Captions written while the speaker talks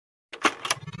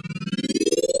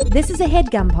This is a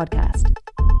HeadGum podcast.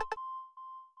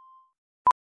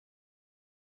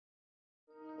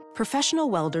 Professional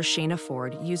welder Shayna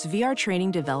Ford used VR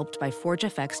training developed by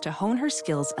ForgeFX to hone her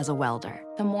skills as a welder.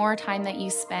 The more time that you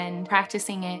spend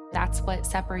practicing it, that's what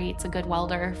separates a good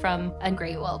welder from a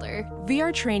great welder.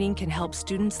 VR training can help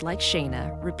students like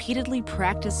Shayna repeatedly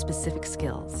practice specific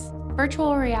skills.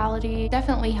 Virtual reality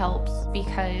definitely helps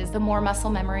because the more muscle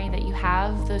memory that you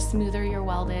have, the smoother your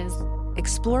weld is.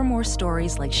 Explore more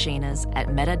stories like Shayna's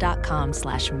at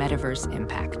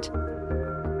meta.com/metaverseimpact.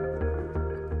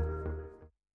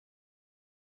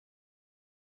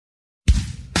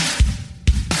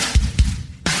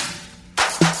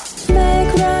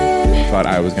 Thought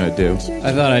I was gonna do.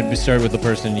 I thought I'd start with the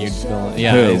person you'd fill in.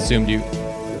 Yeah, Who? I assumed you.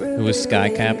 It was Sky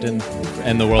Captain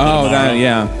and the world. Oh, of that, Tomorrow.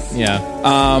 yeah. Yeah.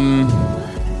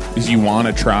 Because you want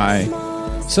to try.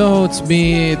 So it's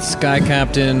me. It's Sky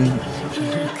Captain.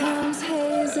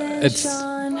 It's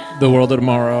the world of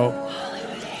tomorrow.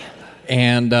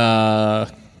 And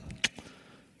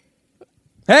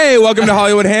Hey, welcome to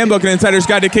Hollywood Handbook, an insider's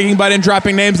guide to kicking butt and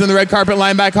dropping names in the red carpet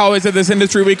line back hallways of this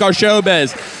industry we call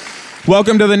showbiz.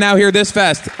 Welcome to the Now Hear This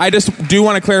Fest. I just do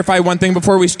want to clarify one thing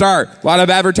before we start. A lot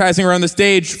of advertising around the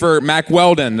stage for Mack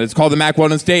Weldon. It's called the Mack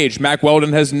Weldon Stage. Mack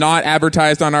Weldon has not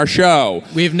advertised on our show.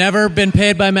 we've never been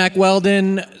paid by Mack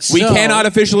Weldon. We so cannot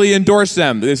officially endorse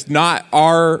them. It's not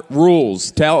our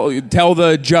rules. Tell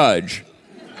the judge.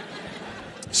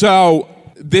 So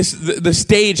the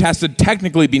stage has to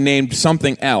technically be named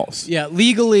something else. Yeah,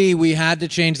 legally we had to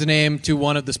change the name to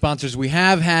one of the sponsors we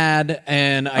have had,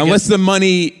 and Unless the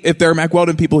money, if there are Mack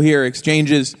Weldon people here,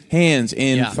 exchanges hands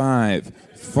in 5,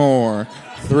 4,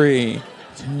 3.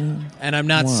 and I'm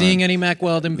not seeing any Mack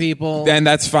Weldon people. Then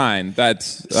that's fine.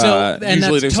 That's and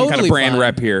usually that's there's some kind of totally brand fine.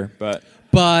 rep here, but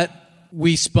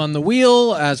we spun the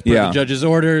wheel as per Yeah. the judge's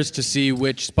orders to see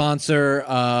which sponsor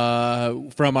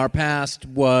from our past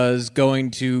was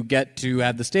going to get to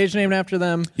have the stage named after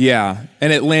them. yeah,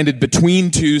 and it landed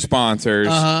between two sponsors,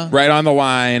 right on the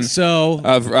line. So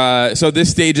So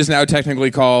this stage is now technically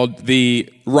called the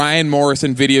Ryan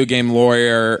Morrison Video Game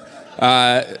Lawyer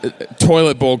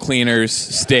Toilet Bowl Cleaners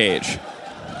Stage.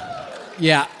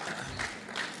 yeah.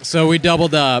 So we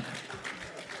doubled up.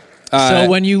 So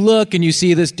when you look and you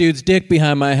see this dude's dick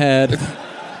behind my head,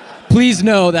 please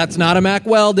know that's not a Mack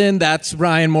Weldon. That's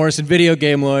Ryan Morrison Video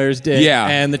Game Lawyer's dick. Yeah.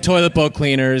 And the toilet bowl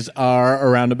cleaners are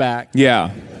around the back.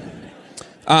 Yeah.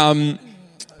 I'm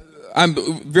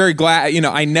very glad.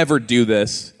 I never do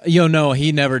this. No,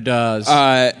 he never does.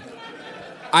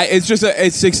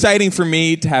 It's exciting for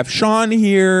me to have Sean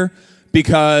here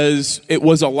because it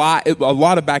was a lot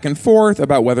of back and forth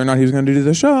about whether or not he was going to do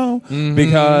the show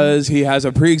because he has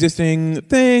a pre-existing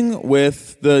thing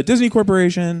with the Disney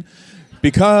Corporation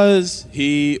because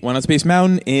he went on Space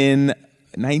Mountain in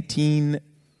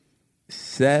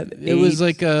 1978. It was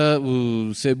like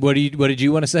what did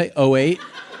you want to say? 08?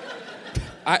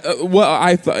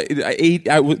 I thought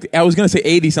I was going to say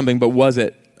 80 something, but was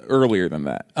it earlier than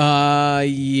that?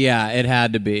 Yeah, it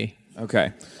had to be.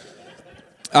 Okay.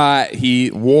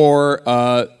 He wore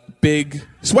a big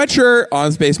sweatshirt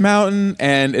on Space Mountain,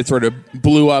 and it sort of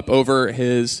blew up over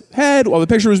his head while the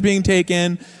picture was being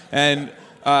taken, and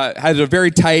had a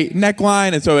very tight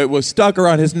neckline, and so it was stuck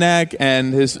around his neck,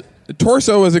 and his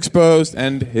torso was exposed,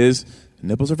 and his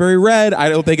nipples are very red. I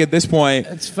don't think at this point...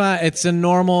 It's fine. It's a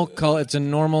normal color. It's a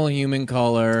normal human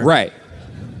color. Right.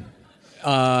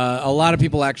 A lot of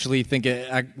people actually think it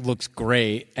looks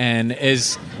great and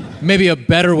is maybe a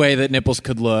better way that nipples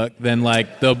could look than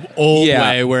like the old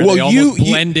way where they almost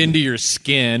blend into your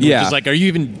skin. Yeah. Which is like, are you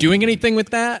even doing anything with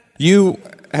that? You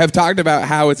have talked about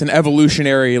how it's an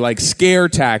evolutionary scare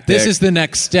tactic. This is the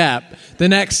next step. The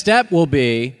next step will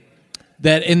be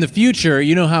that in the future,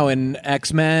 you know how in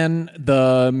X-Men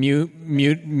the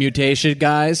mutation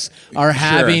guys are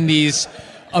having these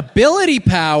ability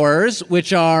powers,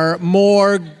 which are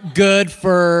more good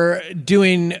for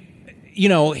doing,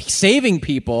 saving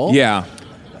people. Yeah.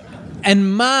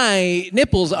 And my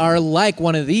nipples are like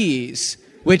one of these,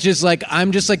 which is like,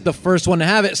 I'm just like the first one to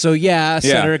have it. So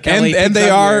Senator Kelly. And they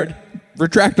are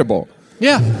retractable.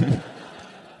 Yeah.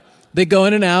 They go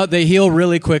in and out. They heal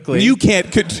really quickly. You can't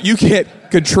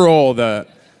control the...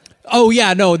 Oh,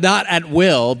 yeah, no, not at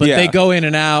will, but they go in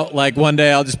and out. Like, one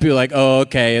day I'll just be like, oh,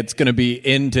 okay, it's going to be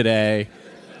in today.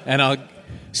 And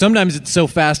sometimes it's so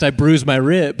fast I bruise my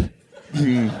rib.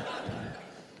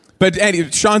 But anyway,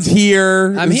 Sean's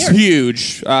here. I'm it's here.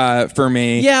 Huge for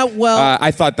me. Yeah, well...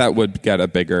 I thought that would get a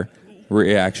bigger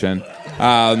reaction.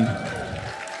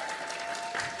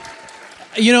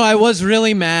 I was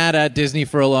really mad at Disney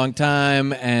for a long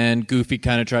time, and Goofy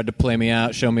kind of tried to play me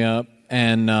out, show me up.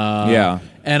 and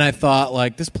and I thought,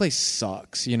 like, this place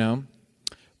sucks, you know?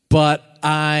 But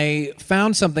I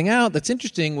found something out that's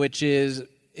interesting, which is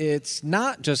it's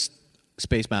not just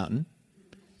Space Mountain,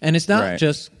 and it's not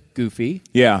just Goofy.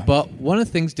 Yeah. But one of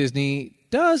the things Disney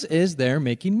does is they're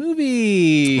making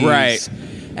movies. Right.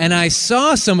 And I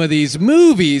saw some of these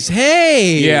movies.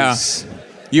 Hey. Yeah.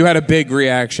 You had a big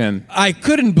reaction. I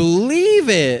couldn't believe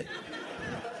it.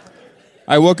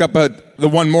 I woke up the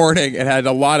one morning and had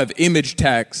a lot of image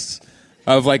texts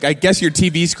of, like, I guess your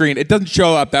TV screen, it doesn't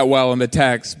show up that well in the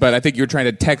text, but I think you were trying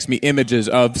to text me images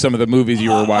of some of the movies you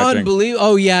were watching. Unbelievable.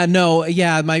 Oh, yeah, no.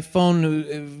 Yeah, my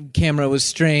phone camera was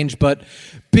strange, but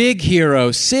Big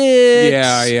Hero 6.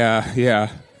 Yeah.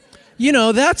 You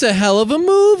know, that's a hell of a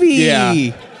movie. Yeah.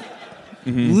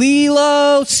 Mm-hmm.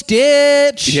 Lilo,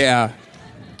 Stitch. Yeah.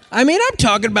 I mean, I'm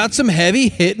talking about some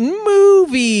heavy-hitting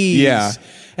movies. Yeah.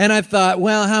 And I thought,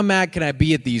 well, how mad can I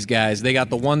be at these guys? They got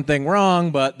the one thing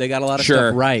wrong, but they got a lot of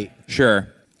stuff right. Sure.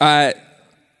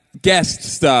 Guest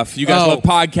stuff. You guys love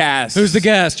podcasts. Who's the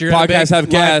guest? You're podcasts have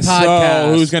guests. Podcast.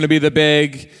 Oh, who's going to be the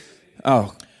big?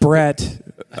 Oh, Brett.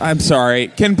 I'm sorry.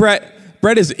 Can Brett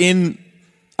is in.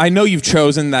 I know you've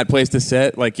chosen that place to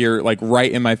sit. Like, you're like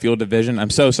right in my field of vision. I'm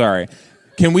so sorry.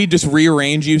 Can we just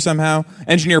rearrange you somehow?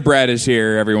 Engineer Brett is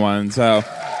here, everyone. So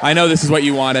I know this is what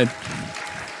you wanted.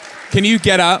 Can you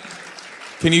get up?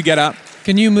 Can you get up?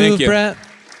 Can you move, Thank you. Brett?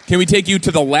 Can we take you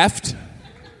to the left?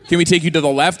 Can we take you to the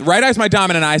left? Right eye's my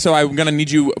dominant eye, so I'm going to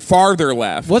need you farther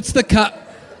left. What's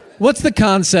the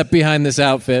concept behind this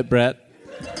outfit, Brett?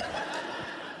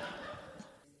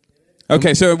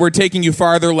 Okay, so we're taking you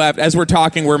farther left. As we're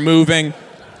talking, we're moving.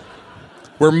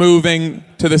 We're moving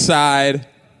to the side.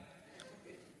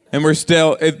 And we're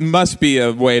still, it must be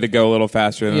a way to go a little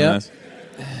faster than this.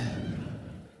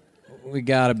 We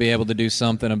got to be able to do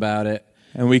something about it.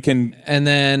 And we can... And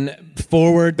then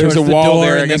forward there's towards a wall the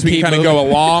door. there. I guess we can kind of go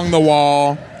along the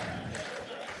wall.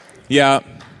 Yeah.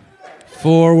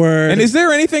 Forward. And is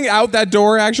there anything out that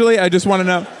door, actually? I just want to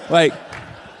know. Like,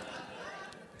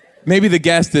 maybe the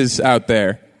guest is out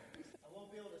there. I won't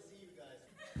be able to see you guys.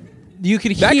 You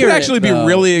could hear that could actually it, be though.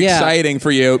 really exciting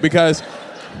for you, because...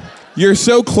 You're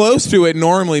so close to it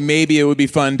normally, maybe it would be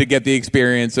fun to get the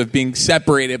experience of being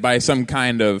separated by some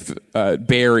kind of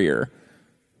barrier.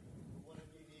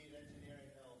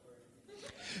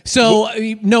 So,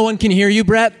 no one can hear you,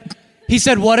 Brett? He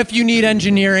said, what if you need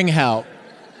engineering help?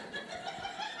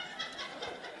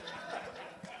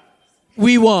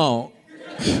 We won't.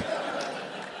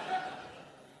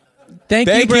 Thank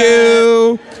you,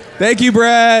 Brett. Thank you,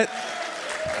 Brett.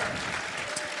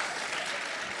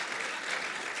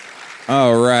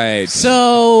 All right.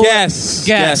 So guests.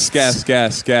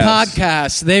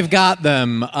 Podcasts, they've got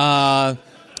them.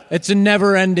 It's a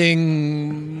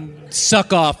never-ending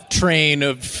suck-off train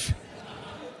of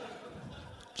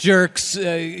jerks,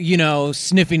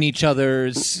 sniffing each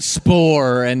other's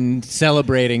spore and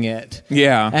celebrating it.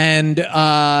 Yeah.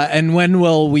 And when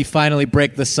will we finally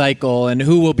break the cycle? And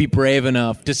who will be brave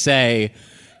enough to say,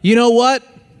 you know what?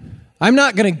 I'm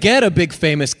not going to get a big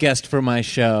famous guest for my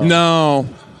show. No.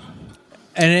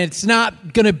 And it's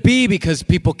not going to be because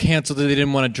people canceled it. They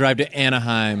didn't want to drive to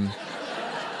Anaheim.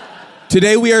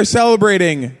 Today we are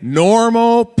celebrating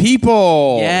normal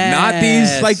people. Yes. Not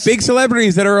these like big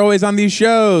celebrities that are always on these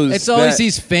shows. It's always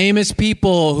these famous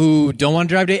people who don't want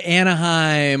to drive to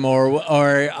Anaheim or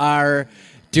are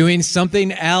doing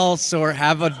something else or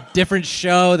have a different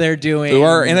show they're doing. Who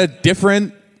are in a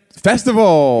different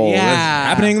festival. Yeah. That's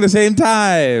happening at the same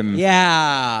time.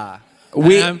 Yeah.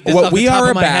 What we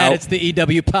are about... It's the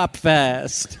EW Pop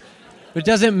Fest. It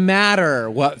doesn't matter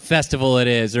what festival it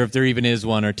is or if there even is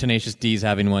one or Tenacious D's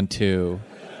having one too.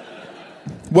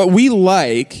 What we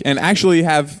like and actually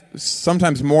have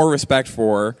sometimes more respect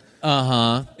for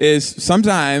is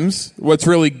sometimes what's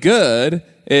really good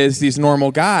is these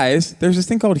normal guys. There's this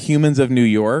thing called Humans of New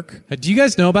York. Do you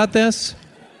guys know about this?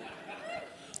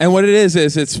 And what it is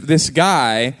it's this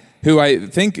guy who I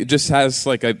think just has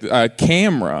like a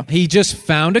camera. He just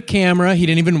found a camera. He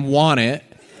didn't even want it.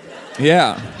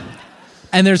 Yeah.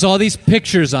 And there's all these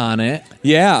pictures on it.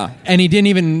 Yeah. And he didn't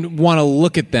even want to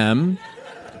look at them.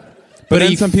 But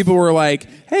then some people were like,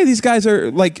 hey, these guys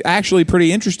are like actually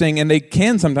pretty interesting, and they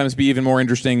can sometimes be even more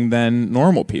interesting than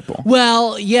normal people.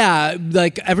 Well, yeah,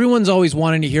 like everyone's always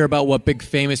wanting to hear about what big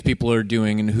famous people are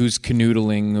doing and who's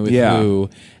canoodling with who.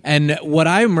 And what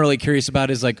I'm really curious about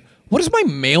is like, what is my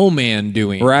mailman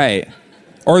doing? Right.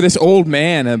 Or this old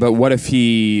man, but what if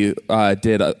he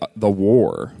did the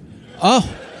war? Oh,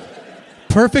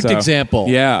 perfect example.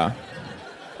 Yeah.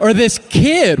 Or this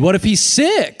kid, what if he's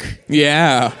sick?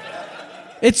 Yeah.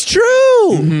 It's true.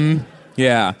 Mm-hmm.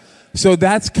 Yeah. So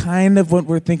that's kind of what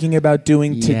we're thinking about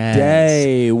doing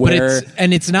today. But Where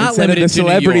it's not instead limited of the to New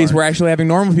celebrities, York. we're actually having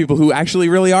normal people who actually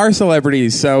really are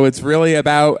celebrities. So it's really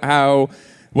about how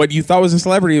what you thought was a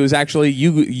celebrity was actually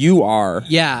you are.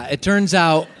 Yeah, it turns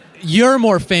out you're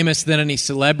more famous than any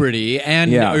celebrity, and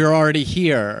you're already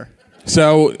here.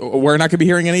 So we're not going to be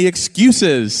hearing any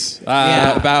excuses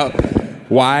about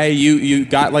why you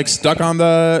got like stuck on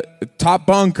the top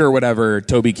bunk or whatever,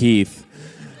 Toby Keith.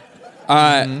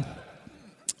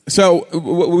 So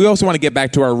we also want to get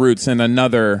back to our roots in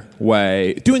another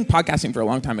way. Doing podcasting for a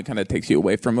long time, it kind of takes you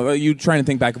away from you trying to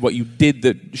think back of what you did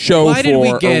the show for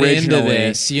originally. Why did we get into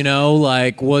this?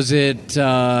 Like, was it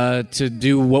to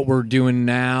do what we're doing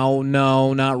now?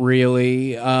 No, not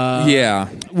really.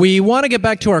 We want to get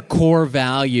back to our core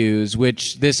values,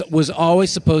 which this was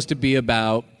always supposed to be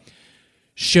about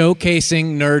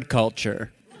showcasing nerd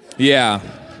culture. Yeah.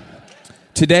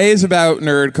 Today is about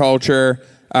nerd culture.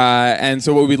 And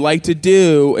so what we'd like to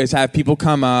do is have people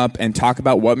come up and talk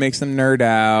about what makes them nerd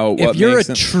out. If you're a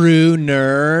true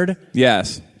nerd,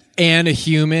 yes, and a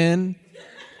human,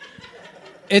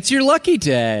 it's your lucky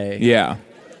day. Yeah.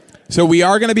 So we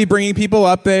are going to be bringing people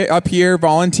up here,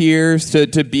 volunteers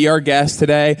to be our guests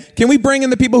today. Can we bring in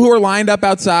the people who are lined up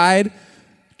outside?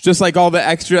 Just like all the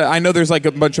extra. I know there's like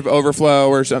a bunch of overflow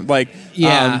or something. Like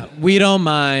we don't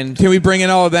mind. Can we bring in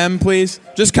all of them, please?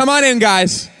 Just come on in,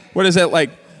 guys. What is it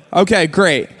like? Okay,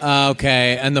 great.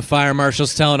 Okay, and the fire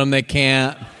marshal's telling them they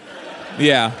can't.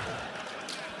 Yeah.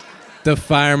 The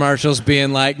fire marshal's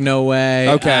being like, no way.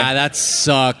 Okay. That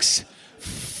sucks.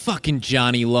 Fucking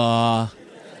Johnny Law.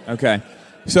 Okay.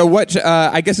 So what,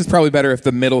 I guess it's probably better if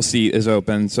the middle seat is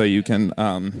open so you can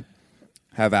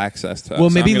have access to us. Well,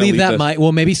 maybe leave that mic.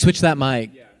 Well, maybe switch that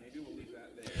mic. Yeah, maybe we'll leave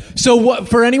that there. So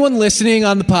for anyone listening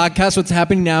on the podcast, what's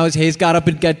happening now is Hayes got up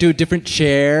and got to a different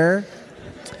chair.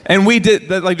 And we did,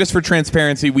 like, just for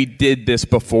transparency, we did this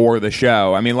before the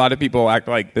show. I mean, a lot of people act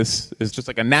like this is just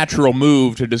like a natural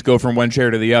move to just go from one chair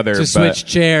to the other. To switch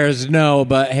chairs, no,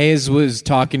 but Hayes was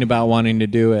talking about wanting to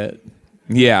do it.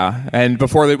 Yeah, and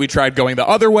before that we tried going the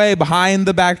other way, behind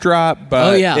the backdrop,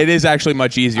 but it is actually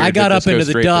much easier. I got up into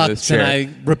the ducts and I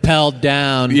rappelled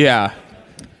down. Yeah.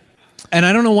 And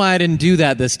I don't know why I didn't do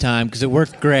that this time, because it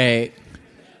worked great.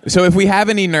 So if we have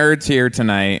any nerds here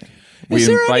tonight... Is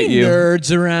there any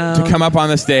nerds around? To come up on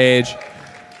the stage.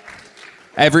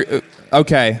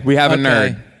 Okay, we have a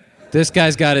nerd. This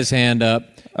guy's got his hand up.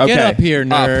 Okay. Get up here,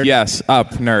 nerd. Up, yes,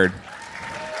 up, nerd.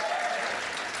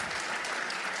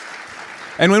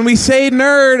 And when we say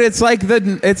nerd, it's like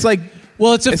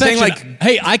well, it's affectionate. Like,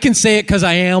 hey, I can say it because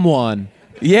I am one.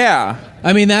 Yeah.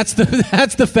 I mean, that's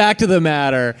the fact of the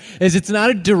matter. Is it's not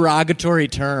a derogatory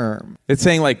term. It's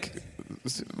saying like.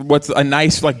 What's a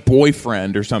nice like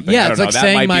boyfriend or something? Yeah, I don't it's know. like that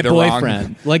saying might my be the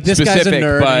boyfriend. Like this specific, guy's a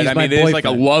nerd, but and he's I mean, my it boyfriend. is like a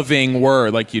loving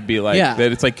word. Like you'd be like,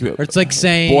 that it's like, or it's like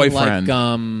saying boyfriend.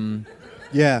 Like,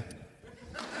 yeah.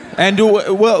 And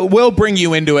we'll bring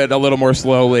you into it a little more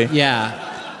slowly. Yeah.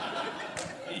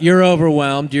 You're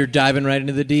overwhelmed. You're diving right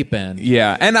into the deep end.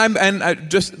 Yeah, and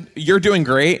you're doing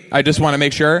great. I just want to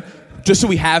make sure, just so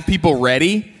we have people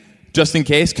ready. Just in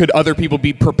case, could other people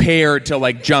be prepared to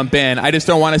like jump in? I just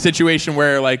don't want a situation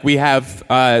where like we have,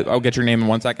 I'll get your name in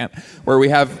 1 second, where we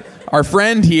have our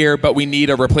friend here, but we need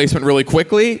a replacement really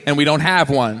quickly, and we don't have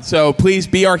one. So please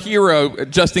be our hero,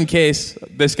 just in case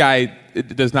this guy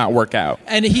it does not work out.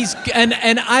 And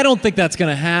and I don't think that's going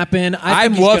to happen.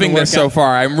 I'm loving this so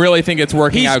far. I really think it's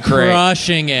working out great. He's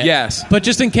crushing it. Yes. But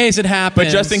just in case it happens.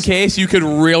 But just in case, you could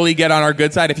really get on our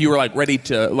good side if you were like ready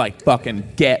to like fucking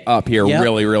get up here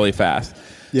really, really fast.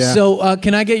 Yeah. So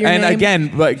can I get your name? And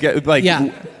again, like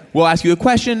yeah. We'll ask you a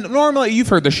question. Normally, you've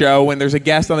heard the show. When there's a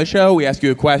guest on the show, we ask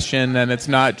you a question, and it's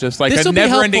not just like a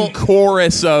never-ending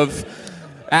chorus of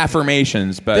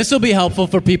affirmations. But this will be helpful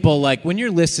for people like when you're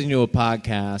listening to a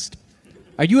podcast.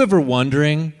 Are you ever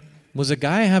wondering, was a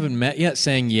guy I haven't met yet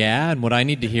saying yeah, and would I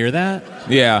need to hear that?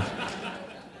 Yeah.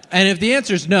 And if the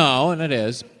answer is no, and it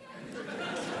is,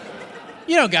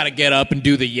 you don't got to get up and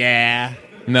do the yeah.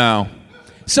 No.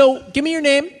 So give me your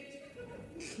name.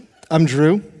 I'm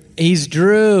Drew. He's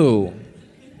Drew.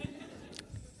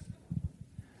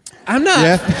 I'm not.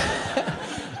 Yeah.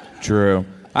 Drew.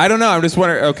 I don't know. I'm just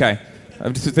wondering. Okay.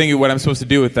 I'm just thinking what I'm supposed to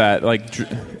do with that. Like,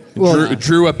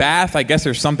 Drew a bath? I guess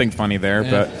there's something funny there,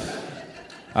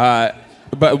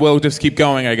 but we'll just keep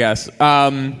going, I guess.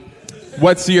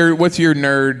 What's your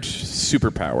nerd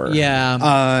superpower?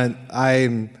 Yeah.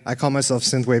 I call myself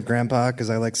Synthwave Grandpa because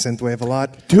I like Synthwave a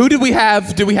lot. Who did we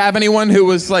have? Did we have anyone who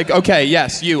was like, okay,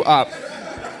 yes, you up?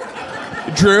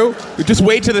 Drew, just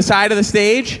wait to the side of the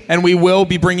stage, and we will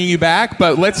be bringing you back.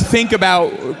 But let's think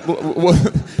about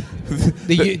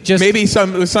maybe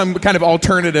some kind of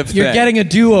alternative thing. You're getting a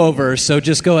do-over, so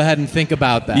just go ahead and think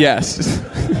about that. Yes.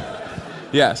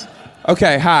 Yes.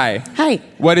 Okay, hi. Hi.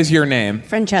 What is your name?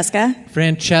 Francesca.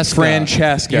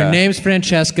 Francesca. Your name's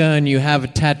Francesca, and you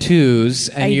have tattoos,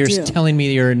 and you're do. telling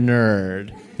me you're a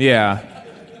nerd. Yeah.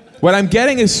 What I'm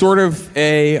getting is sort of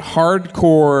a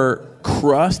hardcore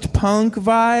crust punk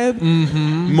vibe,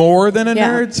 more than a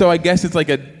nerd. So I guess it's like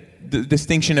a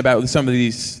distinction about some of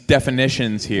these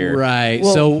definitions here. Right.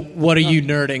 Well, so what are you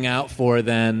nerding out for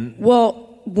then?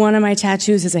 Well, one of my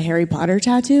tattoos is a Harry Potter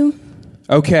tattoo.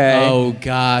 Okay. Oh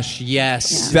gosh,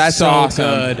 yes. Yeah. That's so awesome.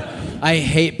 Good. I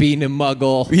hate being a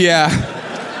muggle. Yeah.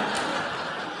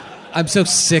 I'm so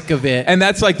sick of it. And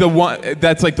that's like the one.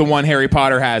 That's like the one Harry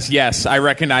Potter has. Yes, I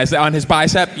recognize that on his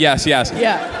bicep. Yes.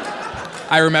 Yeah.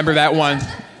 I remember that one.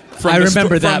 From I the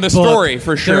remember that from the book. story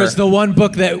for sure. There was the one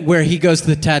book where he goes to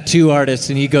the tattoo artist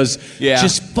and he goes,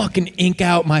 just fucking ink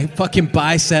out my fucking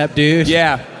bicep, dude.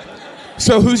 Yeah.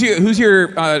 So who's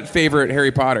your favorite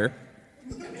Harry Potter?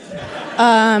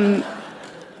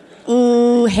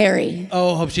 Ooh, Harry.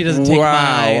 Oh, hope she doesn't take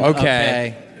mine.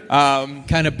 Okay.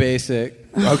 Kind of basic.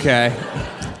 Okay.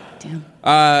 Damn.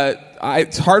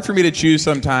 It's hard for me to choose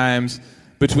sometimes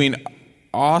between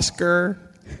Oscar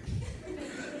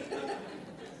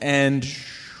and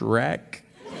Shrek.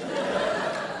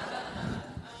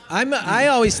 I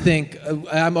always think,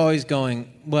 I'm always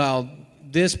going, well,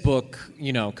 this book,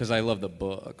 because I love the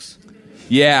books.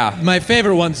 Yeah. My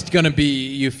favorite one's going to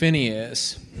be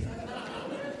Euphonious.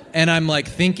 And I'm like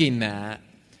thinking that.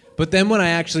 But then when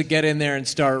I actually get in there and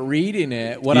start reading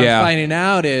it, what I'm finding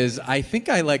out is I think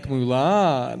I like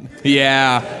Mulan.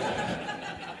 Yeah.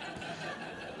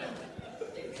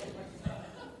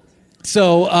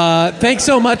 So thanks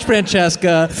so much,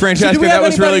 Francesca. Francesca, that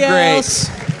was really great.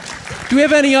 Do we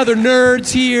have any other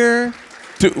nerds here?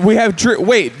 We have Drew.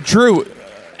 Wait, Drew.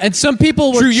 And some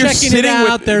people were Drew, you're checking it sitting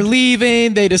out. They're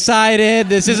leaving. They decided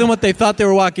this isn't what they thought they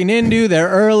were walking into. They're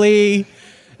early.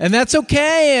 And that's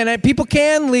okay. And people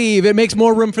can leave. It makes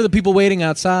more room for the people waiting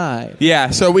outside.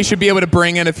 Yeah, so we should be able to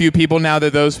bring in a few people now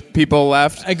that those people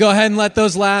left. I go ahead and let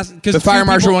those last. The fire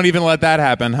marshal won't even let that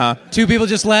happen, huh? 2 people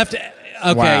just left.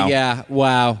 Okay, Wow. yeah.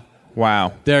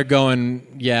 Wow. They're going,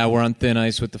 we're on thin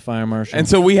ice with the fire marshal. And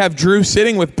so we have Drew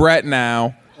sitting with Brett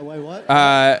now. Oh, wait, what?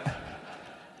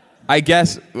 I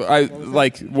guess,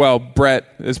 Brett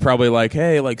is probably like,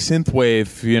 hey, like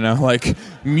synthwave, like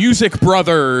Music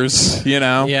Brothers,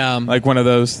 Yeah. like one of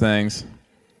those things.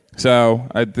 So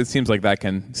it seems like that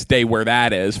can stay where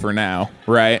that is for now,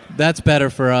 right? That's better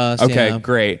for us. Okay, yeah.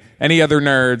 great. Any other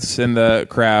nerds in the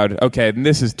crowd? Okay,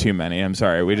 this is too many. I'm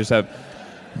sorry. We just have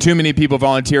too many people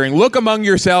volunteering. Look among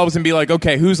yourselves and be like,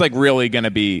 okay, who's like really going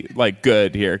to be like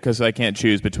good here? Because I can't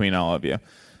choose between all of you.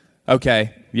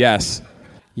 Okay, yes.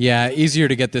 Yeah, easier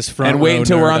to get this front And wait row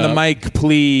until we're nerd on the up. mic,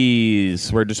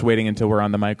 please. We're just waiting until we're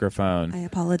on the microphone. I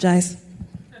apologize.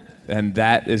 And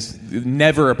that is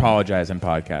never apologize in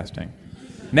podcasting.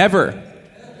 Never.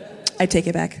 I take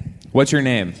it back. What's your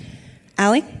name?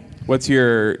 Allie? What's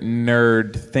your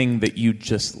nerd thing that you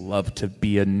just love to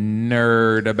be a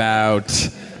nerd about?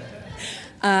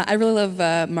 I really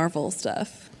love Marvel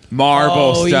stuff.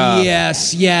 Marvel stuff.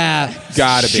 Yes, yeah.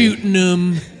 Gotta be. Shooting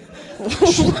them.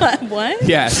 What?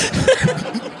 Yes.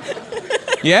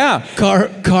 Yeah.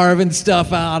 Carving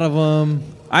stuff out of them.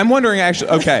 I'm wondering, actually,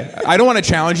 okay, I don't want to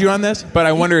challenge you on this, but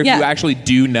I wonder if you actually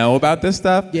do know about this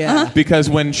stuff. Yeah. Uh-huh. Because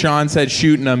when Sean said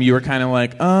shooting them, you were kind of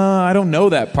like, I don't know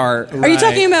that part. Are you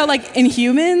talking about like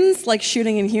Inhumans? Like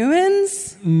shooting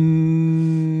Inhumans?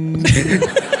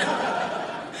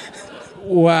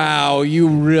 Wow, you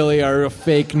really are a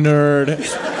fake nerd.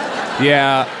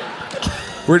 Yeah.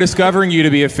 We're discovering you to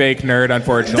be a fake nerd,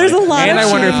 unfortunately. There's a lot and of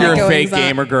I wonder if you're a fake goings on.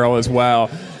 gamer girl as well.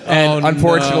 And Oh,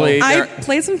 unfortunately, no. I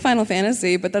played some Final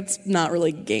Fantasy, but that's not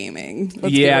really gaming.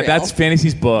 Let's be yeah, real. that's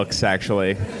Fantasy's books,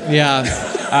 actually.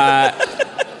 Yeah.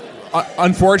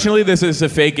 Unfortunately, this is a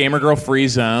fake gamer girl free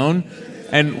zone,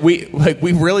 and we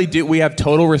really do. We have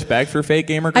total respect for fake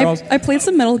gamer girls. I played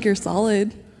some Metal Gear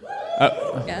Solid.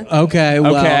 Yeah. Okay,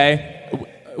 well. Okay,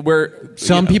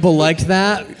 Some people liked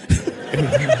that.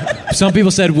 Some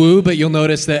people said woo, but you'll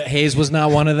notice that Hayes was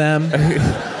not one of them.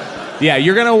 Yeah,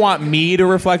 you're gonna want me to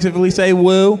reflexively say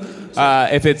woo.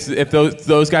 If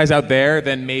those guys out there,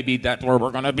 then maybe that's where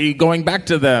we're gonna be going back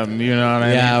to them. You know what I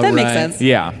mean? Yeah, That makes right. sense.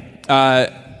 Yeah.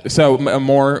 So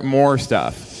more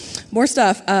stuff. More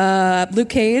stuff. Luke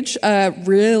Cage,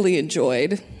 really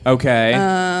enjoyed. Okay.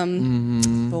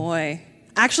 Boy.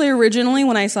 Actually, originally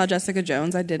when I saw Jessica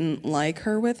Jones, I didn't like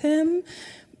her with him.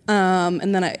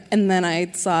 And then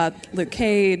I saw Luke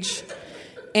Cage,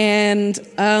 and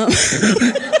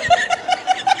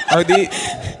Are the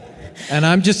And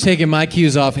I'm just taking my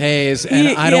cues off Hayes, and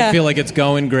I don't feel like it's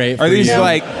going great. Are for these you.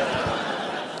 like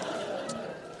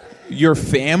your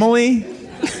family?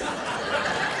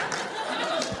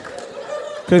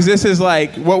 Because this is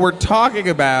like what we're talking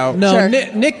about. No, Sure.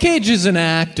 Nick Cage is an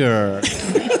actor,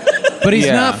 but he's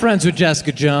not friends with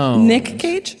Jessica Jones. Nick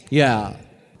Cage? Yeah.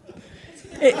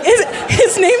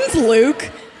 His name's Luke.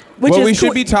 Which What is we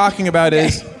should be talking about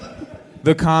is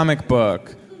the comic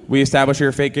book. We establish you're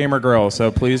a fake gamer girl,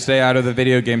 so please stay out of the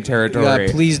video game territory.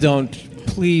 Yeah, please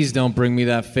don't bring me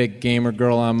that fake gamer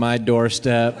girl on my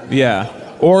doorstep. Yeah.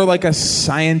 Or like a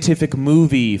scientific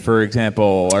movie, for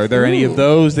example. Are there any of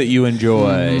those that you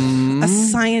enjoy? a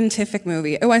scientific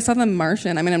movie. Oh, I saw The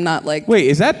Martian. I mean, I'm not like Wait,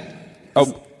 is that a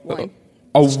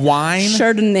wine?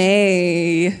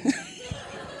 Chardonnay.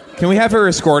 Can we have her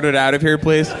escorted out of here,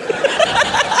 please?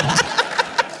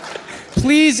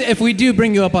 Please, if we do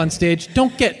bring you up on stage,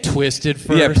 don't get twisted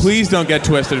first. Yeah, please don't get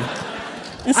twisted.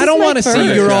 I don't want to see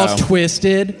first. you're all Show.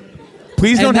 twisted.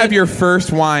 Please don't And have then- your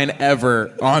first wine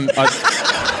ever on a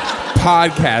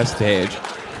podcast stage.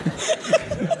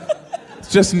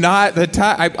 It's just not the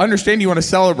time. I understand you want to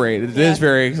celebrate. It is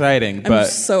very exciting, I'm but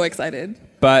so excited.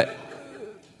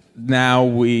 now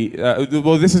we.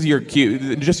 Well, this is your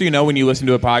cue. Just so you know, when you listen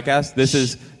to a podcast, this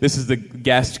is the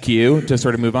guest cue to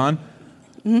sort of move on.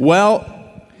 Mm-hmm. Well,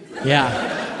 Yeah.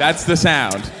 that's the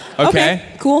sound. Okay.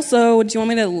 Cool. So, do you want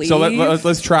me to leave? So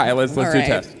let's try. Let's do a right.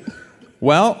 test.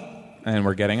 Well, and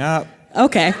we're getting up.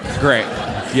 Okay. Great.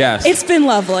 Yes. It's been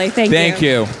lovely. Thank you. Thank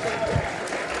you.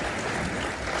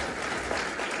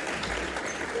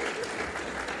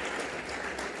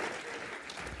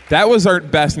 That was our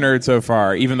best nerd so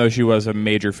far, even though she was a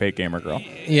major fake gamer girl.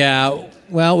 Yeah.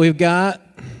 Well, we've got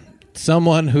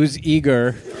someone who's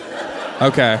eager.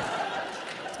 Okay.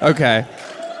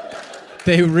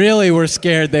 They really were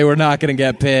scared they were not going to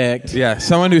get picked. Yeah,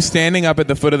 someone who's standing up at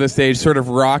the foot of the stage, sort of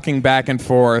rocking back and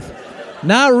forth.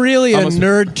 Not really Almost- a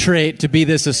nerd trait to be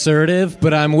this assertive,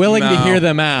 but I'm willing to No. hear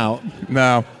them out.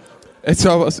 No. It's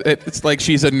almost, it's like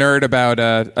she's a nerd about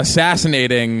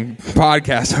assassinating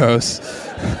podcast hosts.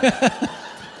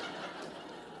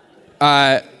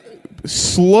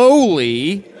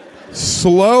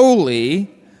 Slowly,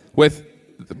 with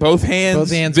both hands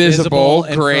visible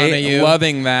in great, front of you.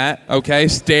 loving that. Okay,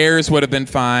 stairs would have been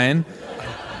fine.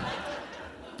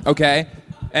 Okay,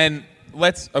 and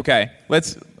let's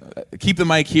keep the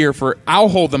mic here for. I'll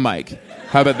hold the mic.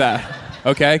 How about that?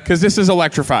 Okay, because this is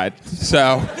electrified.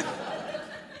 So,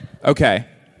 okay,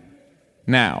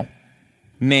 now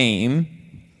name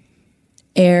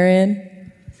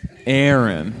Aaron.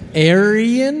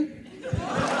 Arian?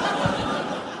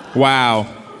 Wow.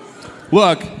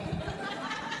 Look,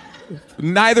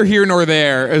 neither here nor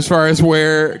there as far as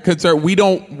we're concerned. We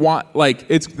don't want,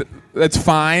 that's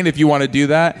fine if you want to do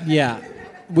that. Yeah.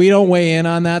 We don't weigh in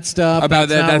on that stuff. About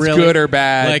that, not that's really, good or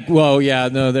bad. Like, whoa, yeah,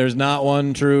 no, there's not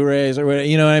one true race or whatever.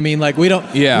 You know what I mean? Like, we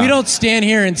don't stand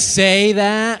here and say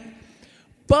that.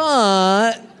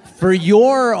 But for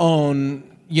your own,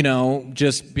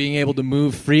 just being able to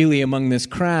move freely among this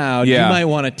crowd, you might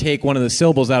want to take one of the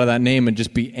syllables out of that name and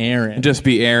just be Aaron. Just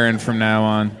be Aaron from now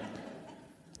on.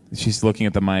 She's looking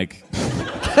at the mic.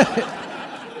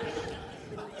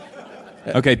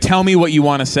 Okay, tell me what you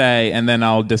want to say, and then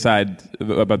I'll decide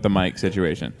about the mic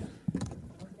situation.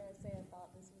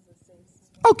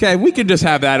 Okay, we can just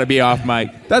have that be off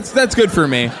mic. That's good for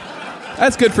me.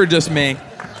 That's good for just me.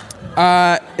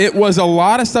 It was a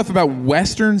lot of stuff about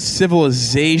Western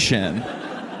civilization.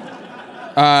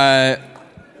 I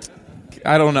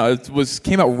don't know. It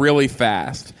came out really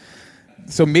fast.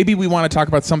 So maybe we want to talk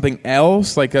about something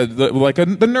else, the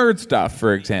nerd stuff,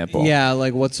 for example. Yeah,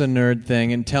 like what's a nerd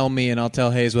thing? And tell me, and I'll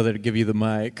tell Hayes whether to give you the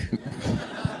mic.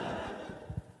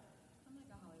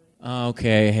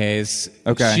 Okay, Hayes.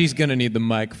 Okay. She's going to need the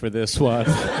mic for this one.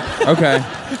 Okay.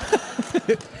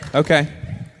 Okay.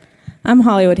 I'm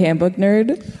Hollywood Handbook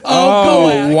Nerd.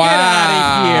 Oh,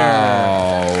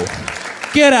 wow.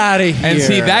 Get out of here. And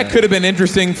see, that could have been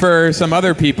interesting for some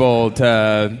other people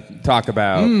to talk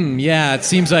about. Yeah, it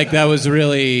seems like that was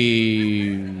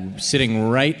really sitting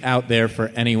right out there for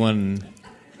anyone.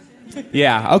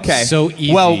 Yeah, okay. So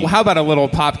easy. Well, how about a little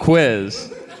pop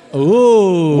quiz?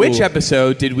 Ooh. Which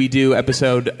episode did we do?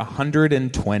 Episode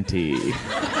 120.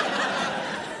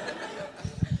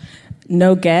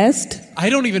 No guest. I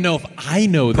don't even know if I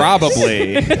know that.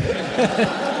 Probably.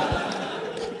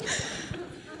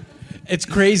 It's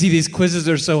crazy. These quizzes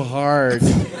are so hard.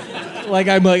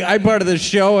 I'm part of the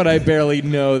show and I barely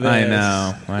know this. I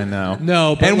know.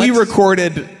 No, but and we let's-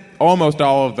 recorded almost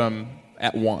all of them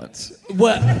at once.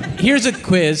 Well, here's a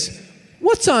quiz.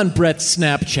 What's on Brett's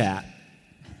Snapchat?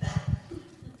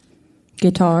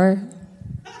 Guitar.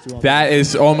 That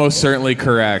is almost certainly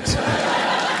correct.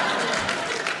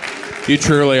 You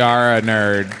truly are a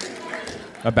nerd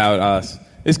about us.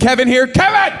 Is Kevin here?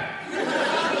 Kevin!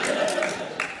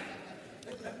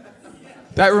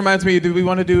 That reminds me, do we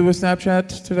want to do a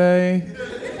Snapchat today?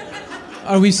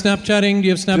 Are we Snapchatting? Do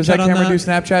you have Snapchat Does that on camera that? do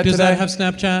Snapchat Does today? that have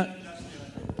Snapchat?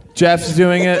 Jeff's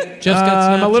doing it. Jeff's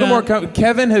got a little more. Snapchat.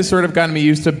 Kevin has sort of gotten me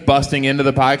used to busting into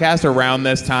the podcast around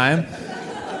this time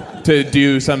to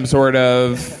do some sort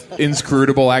of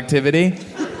inscrutable activity.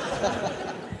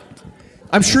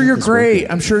 I'm sure you're great.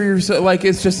 I'm sure you're so, like,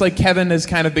 it's just like Kevin has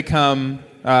kind of become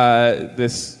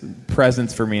this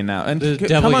presence for me now. And The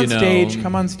devil come on you know. stage.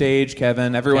 Come on stage,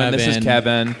 Kevin. Everyone, this is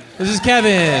Kevin. This is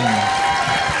Kevin.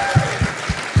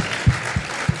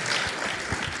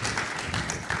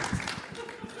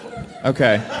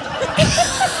 Okay.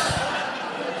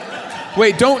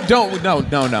 Wait, don't,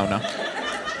 no.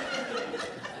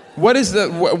 What is the,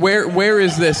 where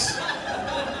is this?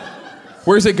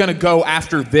 Where's it going to go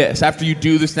after this? After you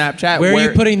do the Snapchat? Where are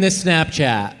you putting this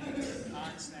Snapchat?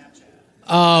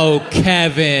 Oh,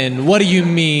 Kevin, what do you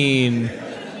mean?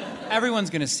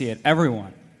 Everyone's going to see it.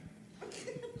 Everyone.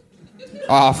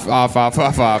 Off.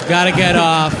 Gotta get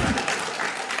off.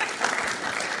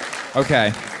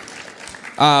 Okay.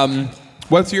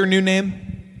 What's your new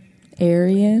name?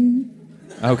 Arian.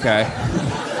 Okay.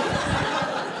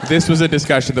 This was a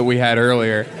discussion that we had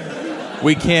earlier.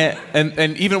 We can't,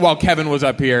 and even while Kevin was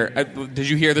up here, did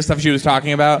you hear the stuff she was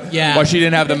talking about? Yeah. While she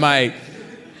didn't have the mic.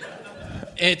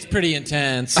 It's pretty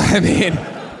intense. I mean,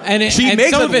 she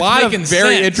makes a lot of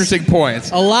very interesting points.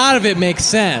 A lot of it makes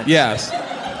sense. Yes.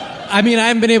 I mean, I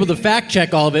haven't been able to fact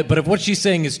check all of it, but if what she's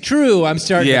saying is true, I'm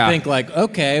starting Yeah. to think like,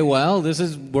 okay, well, this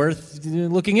is worth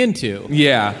looking into.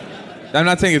 Yeah. I'm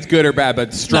not saying it's good or bad,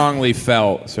 but strongly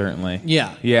felt, certainly.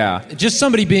 Yeah. Yeah. Just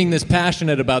somebody being this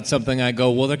passionate about something, I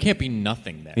go, well, there can't be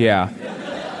nothing there. Yeah.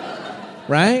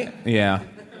 Right? Yeah.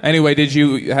 Anyway, did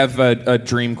you have a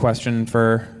dream question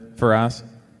for us?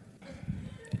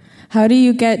 How do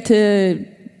you get to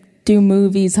do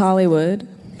movies Hollywood?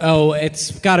 Oh,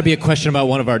 it's got to be a question about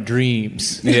one of our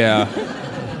dreams. Yeah.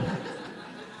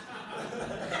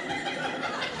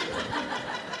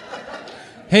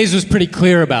 Hayes was pretty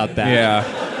clear about that. Yeah.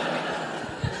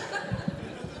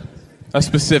 A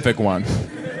specific one.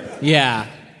 Yeah.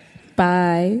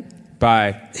 Bye.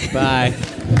 Bye. Bye.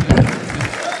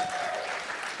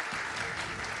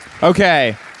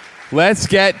 Okay. Let's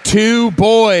get to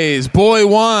boys. Boy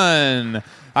 1.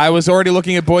 I was already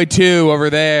looking at boy 2 over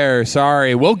there.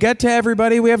 Sorry. We'll get to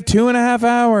everybody. We have 2.5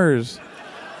 hours.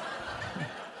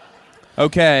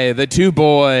 Okay, the 2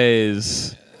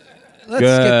 boys. Let's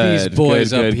get these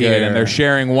boys up here. Good. And they're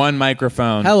sharing one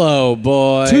microphone. Hello,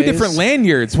 boys. 2 different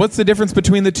lanyards. What's the difference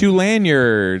between the 2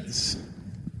 lanyards?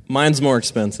 Mine's more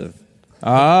expensive.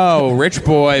 Oh, rich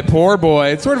boy, poor boy.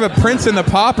 It's sort of a Prince and the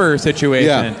Pauper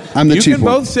situation. Yeah, I'm the cheap You can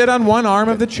one. both sit on one arm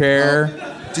of the chair.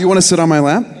 Do you want to sit on my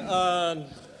lap?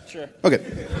 Sure. Okay.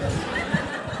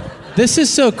 This is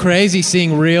so crazy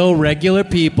seeing real, regular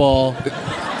people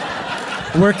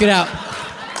work it out.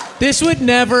 This would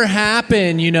never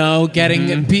happen, you know,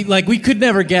 getting like we could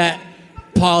never get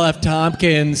Paul F.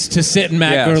 Tompkins to sit in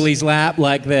Matt Yes. Gurley's lap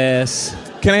like this.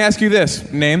 Can I ask you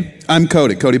this? Name? I'm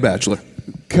Cody Batchelor.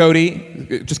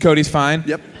 Cody. Just Cody's fine?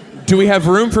 Yep. Do we have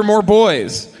room for more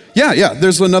boys? Yeah,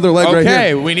 there's another leg right here.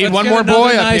 Okay, we need Let's one get more another boy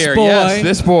up nice here. boy. Yes,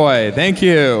 this boy. Thank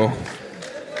you.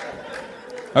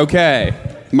 Okay.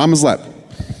 Mama's lap.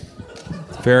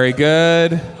 Very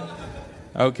good.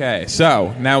 Okay,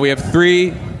 so now we have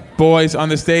 3 boys on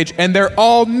the stage, and they're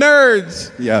all nerds.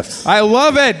 Yes. I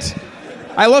love it.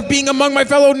 I love being among my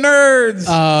fellow nerds.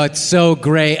 Oh, it's so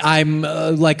great. I'm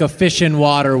like a fish in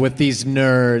water with these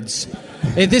nerds.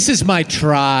 Hey, this is my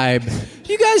tribe.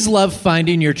 Do you guys love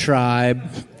finding your tribe?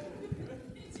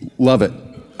 Love it.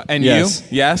 And Yes.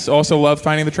 you? Yes, also love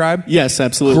finding the tribe? Yes,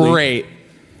 absolutely. Great.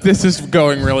 This is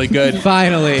going really good.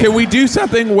 Finally. Can we do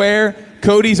something where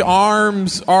Cody's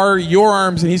arms are your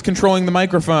arms and he's controlling the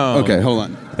microphone? Okay, hold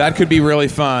on. That could be really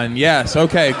fun. Yes.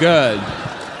 Okay, good.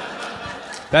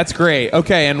 That's great.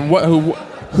 Okay, and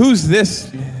who's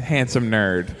this handsome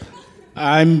nerd?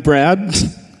 I'm Brad.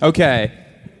 Okay.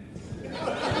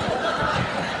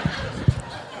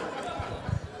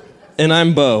 And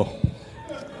I'm Bo.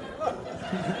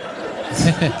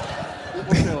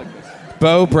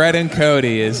 Bo, Brett, and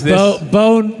Cody. Is this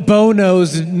Bo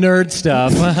knows nerd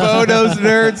stuff. Bo knows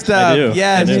nerd stuff? I do.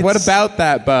 Yes. And What it's- about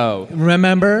that, Bo?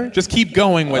 Remember? Just keep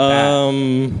going with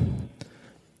that.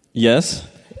 Yes.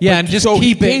 Yeah, and just So he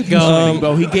keep it gave you going. something,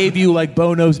 Bo. He gave you like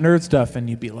Bo knows nerd stuff, and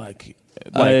you'd be like,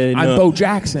 I I'm know. Bo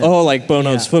Jackson. Oh, like Bo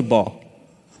knows football.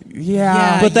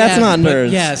 Yeah. But that's not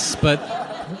nerds. Yes, but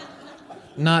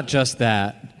not just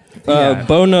that.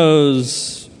 Bo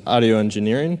knows audio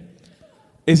engineering.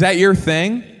 Is that your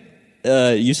thing?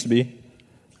 It used to be.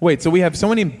 Wait, so we have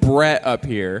someone named Brett up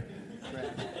here.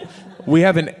 We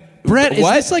have an Brett,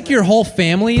 what? is this like your whole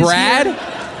family? Brad? Is here?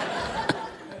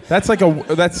 That's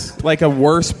like a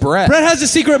worse Brett. Brett has a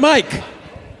secret mic.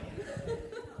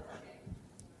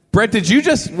 Brett, did you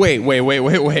just wait?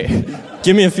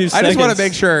 Give me a few seconds. I just want to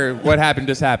make sure what happened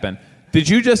just happened. Did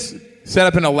you just set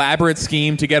up an elaborate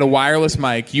scheme to get a wireless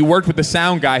mic? You worked with the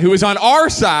sound guy who is on our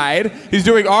side. He's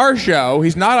doing our show.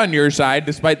 He's not on your side,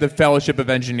 despite the Fellowship of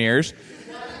Engineers.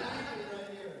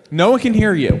 No one can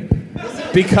hear you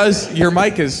because your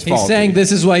mic is faulty. He's saying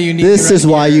this is why you need This is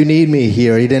why you need me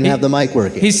here. He didn't have the mic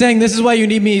working. He's saying this is why you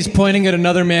need me. He's pointing at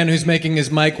another man who's making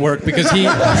his mic work because he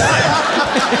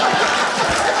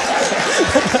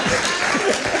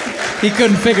he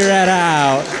couldn't figure that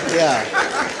out.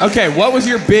 Yeah. Okay, what was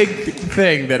your big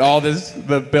thing that all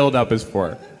the build-up is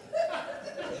for?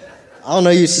 I don't know.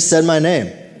 You just said my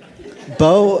name.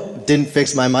 Bo didn't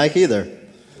fix my mic either.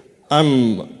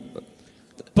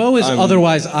 Bo is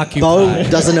otherwise occupied. Bo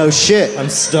doesn't know shit. I'm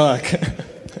stuck.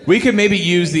 We could maybe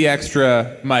use the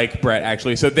extra mic, Brett,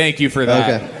 actually. So thank you for that.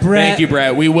 Okay. Brett- Thank you,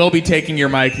 Brett. We will be taking your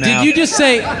mic now. Did you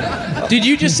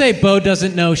just say Bo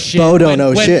doesn't know shit? Bo don't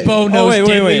know when shit. Bo knows wait,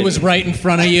 Diddley wait. was right in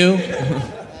front of you.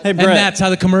 Hey, And Brett. that's how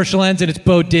the commercial ends, and it's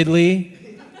Bo Diddley.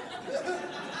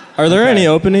 Are there any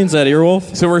openings at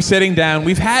Earwolf? So we're sitting down.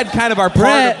 We've had kind of our part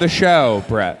Brett. of the show,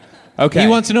 Brett. Okay. He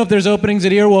wants to know if there's openings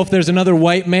at Earwolf. There's another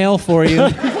white male for you.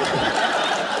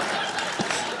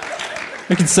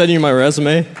 I can send you my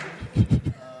resume.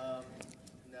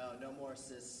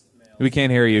 We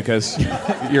can't hear you because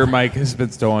your mic has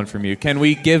been stolen from you. Can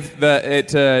we give it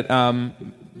to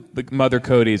the Mother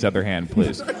Cody's other hand,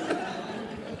 please?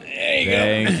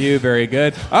 Thank you. Very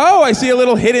good. Oh, I see a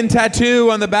little hidden tattoo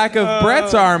on the back of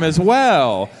Brett's arm as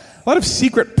well. A lot of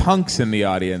secret punks in the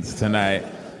audience tonight.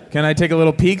 Can I take a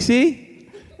little peek-see?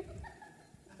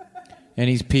 And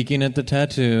he's peeking at the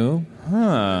tattoo.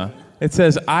 Huh. It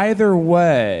says either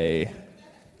way.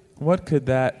 What could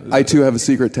that... I, too, have a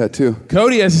secret tattoo.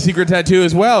 Cody has a secret tattoo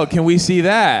as well. Can we see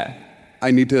that?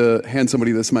 I need to hand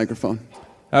somebody this microphone.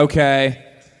 Okay.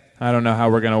 I don't know how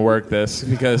we're going to work this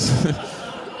because...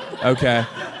 Okay.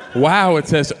 Wow, it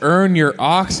says earn your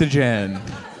oxygen.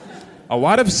 A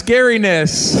lot of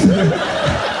scariness.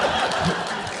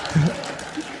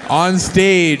 On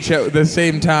stage at the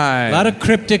same time. A lot of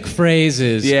cryptic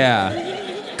phrases.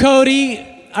 Yeah. Cody,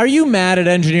 are you mad at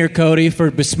Engineer Cody for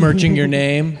besmirching your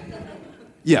name?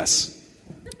 Yes.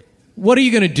 What are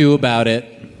you going to do about it?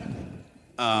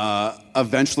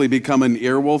 Eventually become an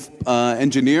Earwolf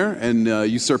engineer and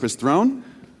usurp his throne.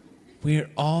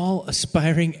 We're all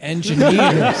aspiring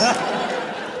engineers.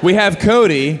 We have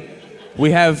Cody, we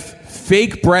have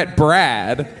fake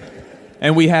Brad,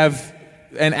 and we have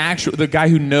the guy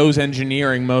who knows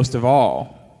engineering most of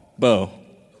all. Bo.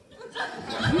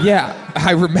 Yeah,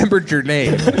 I remembered your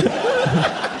name.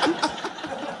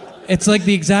 It's like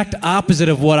the exact opposite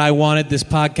of what I wanted this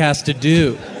podcast to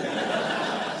do.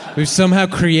 We've somehow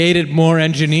created more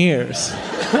engineers.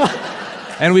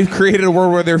 And we've created a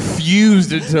world where they're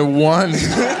fused into one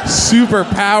super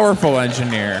powerful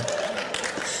engineer.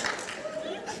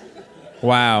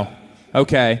 Wow.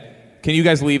 Okay. Can you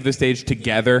guys leave the stage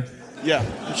together? Yeah,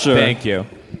 sure. Thank you.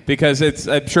 Because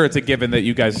I'm sure it's a given that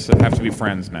you guys have to be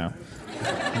friends now.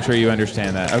 I'm sure you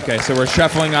understand that. Okay, so we're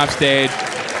shuffling off stage.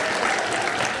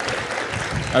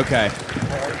 Okay.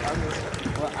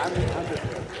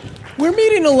 We're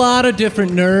meeting a lot of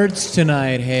different nerds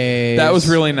tonight, Hayes. That was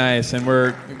really nice, and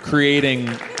we're creating...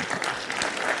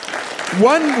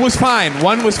 One was fine.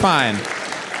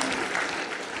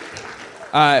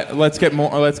 Let's get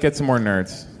some more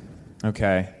nerds.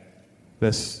 Okay.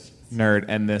 This nerd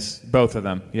and this, both of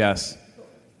them, yes.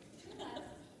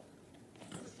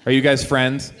 Are you guys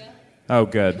friends? Oh,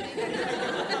 good.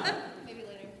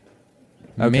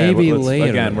 Okay, Maybe later.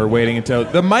 Again, we're waiting until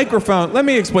the microphone. Let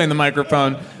me explain the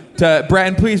microphone to Brett,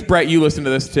 and please, Brett, you listen to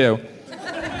this too.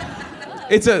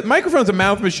 Microphone's a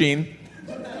mouth machine.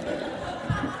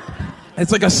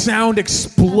 It's like a sound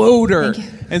exploder,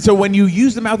 and so when you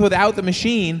use the mouth without the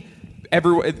machine,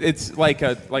 it's like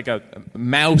a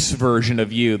mouse version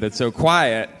of you that's so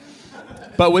quiet.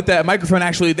 But with that microphone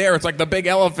actually there, it's like the big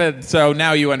elephant. So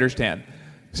now you understand.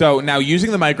 So now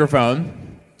using the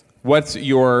microphone, what's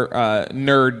your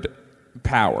nerd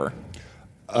power?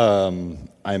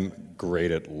 I'm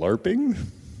great at LARPing.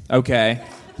 Okay.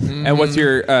 Mm-hmm. And what's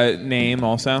your name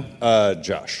also?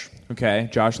 Josh. Okay,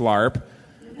 Josh LARP.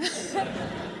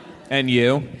 And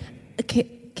you?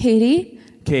 Katie?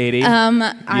 Katie?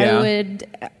 I would,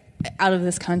 out of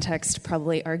this context,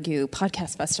 probably argue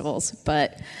podcast festivals,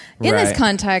 but in this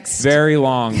context... Very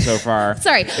long so far.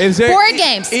 Sorry. Board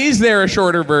games. Is there a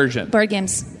shorter version? Board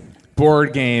games.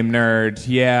 Board game nerd,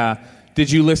 yeah. Did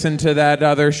you listen to that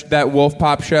that Wolf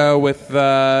Pop show with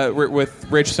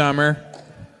Rich Summer?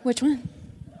 Which one?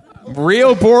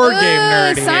 Real board game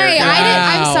nerd sorry, here.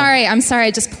 I'm sorry.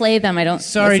 I just play them. I don't.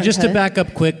 Sorry, listen just to it. back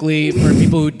up quickly for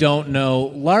people who don't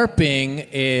know, LARPing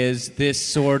is this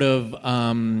sort of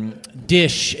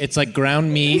dish. It's like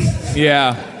ground meat.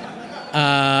 Yeah.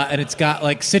 And it's got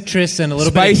like citrus and a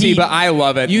little spicy, bit of heat. but I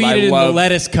love it. You eat it in the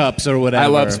lettuce cups or whatever. I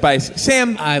love spice.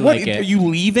 Sam, I like it. Are you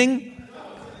leaving?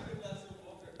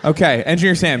 Okay,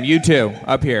 Engineer Sam, you too,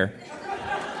 up here.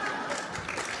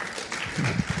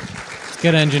 Let's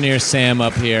get Engineer Sam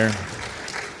up here.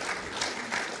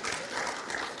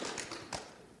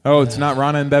 Oh, it's not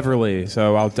Ronna and Beverly,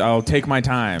 so I'll take my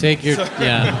time. Take your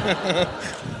yeah.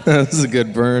 This is a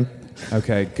good burn.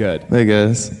 Okay, good. Hey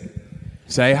guys.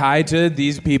 Say hi to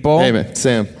these people. Hey man,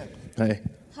 Sam. Hi.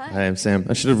 Hi, I'm Sam.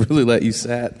 I should have really let you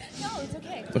sat. No, it's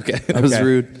okay. Okay, that was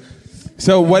rude.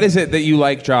 So what is it that you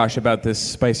like, Josh, about this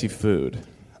spicy food?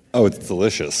 Oh, it's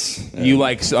delicious. You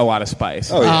like a lot of spice.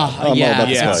 Oh, yeah. I'm all about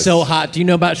the It's spice. so hot. Do you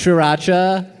know about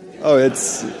sriracha? Oh,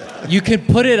 it's... You can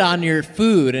put it on your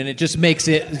food, and it just makes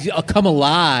it come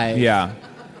alive. Yeah.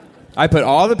 I put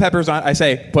all the peppers on. I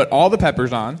say, put all the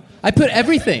peppers on. I put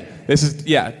everything. This is, to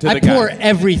the I guy. pour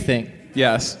everything.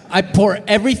 Yes. I pour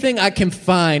everything I can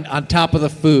find on top of the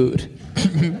food.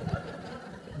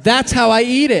 That's how I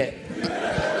eat it.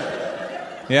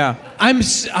 Yeah.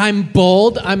 I'm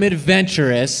bold. I'm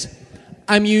adventurous.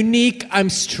 I'm unique. I'm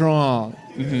strong.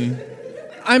 Mm-hmm.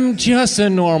 I'm just a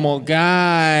normal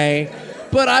guy,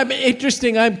 but I'm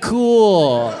interesting. I'm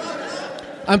cool.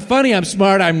 I'm funny. I'm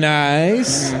smart. I'm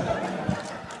nice.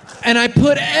 Mm-hmm. And I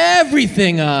put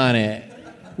everything on it.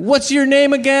 What's your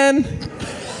name again?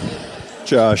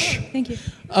 Josh. Thank you.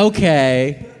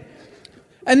 Okay.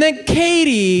 And then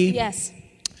Katie. Yes.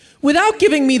 Without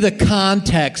giving me the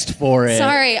context for it.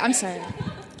 Sorry. I'm sorry.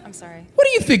 What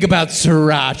do you think about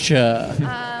sriracha?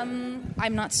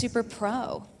 I'm not super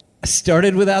pro. I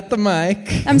started without the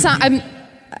mic.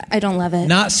 I don't love it.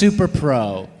 Not super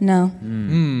pro. No.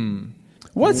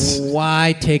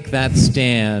 Why take that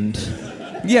stand?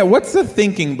 Yeah, what's the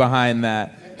thinking behind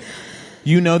that?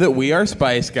 You know that we are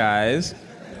Spice Guys.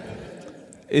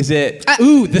 Is it...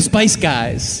 the Spice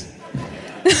Guys.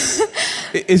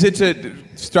 Is it to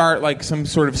start like some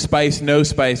sort of spice, no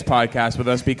spice podcast with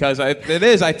us? Because I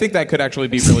think that could actually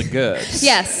be really good.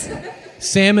 Yes.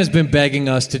 Sam has been begging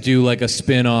us to do like a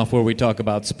spin-off where we talk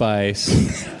about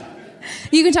spice.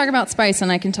 You can talk about spice,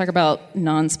 and I can talk about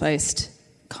non-spiced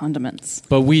condiments.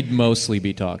 But we'd mostly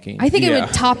be talking. I think it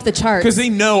would top the charts. Because they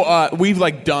know we've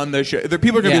like done the show.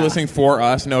 People are going to be listening for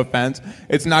us, no offense.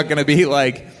 It's not going to be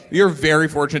like, you're very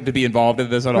fortunate to be involved in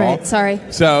this at all. Right, sorry.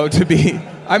 So to be,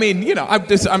 I mean,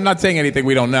 I'm not saying anything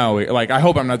we don't know. Like, I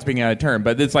hope I'm not speaking out of turn,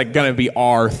 but it's like going to be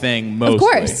our thing mostly. Of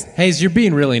course. Hayes, you're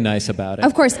being really nice about it.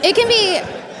 Of course. It can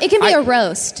be a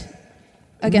roast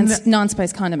against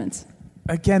non-spice condiments.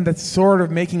 Again, that's sort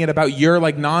of making it about your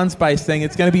like non-spice thing.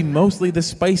 It's going to be mostly the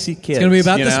spicy kids. It's going to be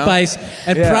about the spice.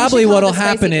 And probably what will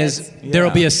happen is there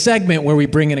will be a segment where we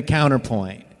bring in a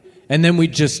counterpoint. And then we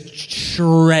just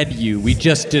shred you. We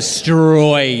just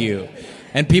destroy you.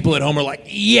 And people at home are like,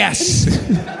 yes!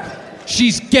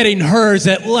 She's getting hers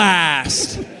at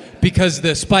last! Because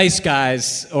the Spice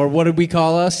Guys, or what did we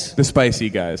call us? The Spicy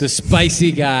Guys. The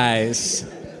Spicy Guys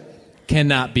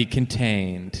cannot be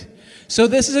contained. So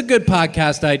this is a good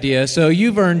podcast idea. So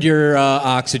you've earned your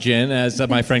oxygen, as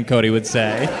my friend Cody would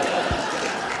say.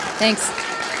 Thanks.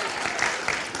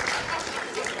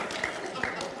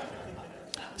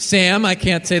 Sam, I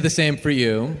can't say the same for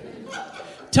you.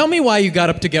 Tell me why you got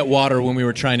up to get water when we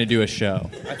were trying to do a show.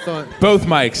 Both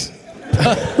mics.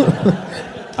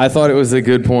 I thought it was a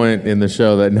good point in the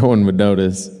show that no one would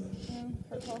notice.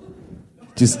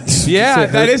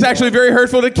 That is actually very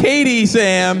hurtful to Katie,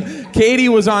 Sam. Katie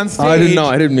was on stage. I didn't know.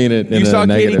 I didn't mean it. You saw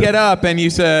Katie get up and you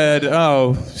said,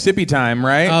 "Oh, sippy time,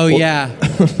 right?" Oh yeah.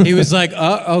 He was like,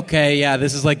 "Oh, okay, yeah.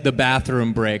 This is like the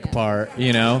bathroom break part,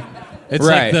 you know."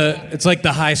 It's like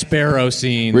the High Sparrow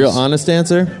scene. Real honest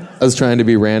answer. I was trying to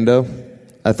be rando.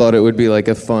 I thought it would be like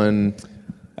a fun.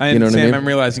 And you know what Sam, I mean? I'm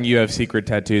realizing you have secret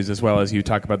tattoos as well as you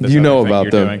talk about this. You know other thing about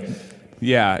you're them. Doing.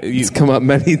 Yeah, It's come up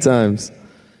many times.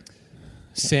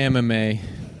 Sam and May.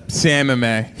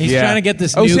 He's trying to get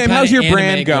this Oh, new Sam, kind how's of your anime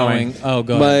brand going? Oh,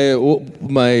 go ahead.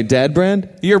 My dad brand?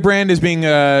 Your brand is being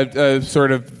a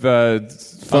sort of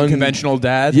unconventional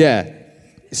dad? Yeah.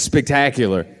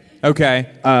 spectacular. Okay.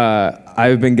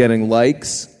 I've been getting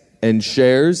likes and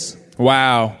shares.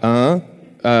 Wow.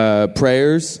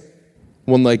 Prayers.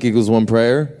 1 like equals 1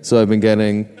 prayer. So I've been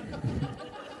getting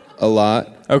a lot.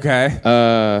 Okay.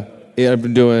 Yeah, I've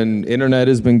been doing. Internet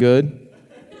has been good.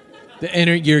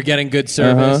 You're getting good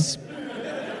service.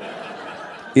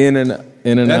 In and out.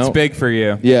 That's big for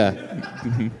you. Yeah.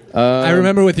 I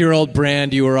remember with your old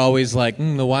brand, you were always like, the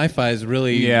Wi-Fi is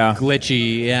really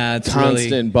glitchy. Yeah, it's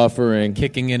constant really buffering,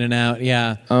 kicking in and out.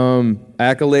 Yeah.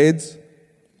 Accolades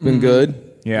been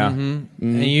good. Yeah.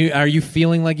 And are you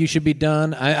feeling like you should be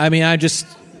done? I'm just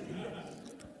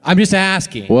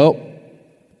asking. Well.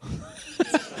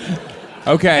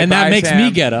 Okay. And that makes Sam.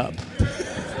 me get up.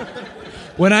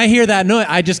 When I hear that noise,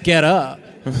 I just get up.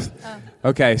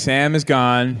 Okay, Sam is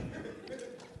gone.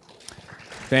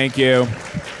 Thank you.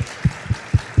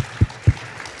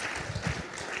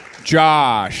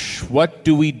 Josh. What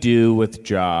do we do with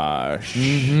Josh?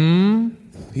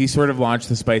 He sort of launched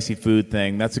the spicy food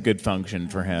thing. That's a good function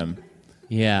for him.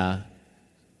 Yeah.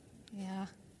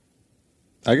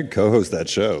 I could co-host that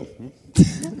show.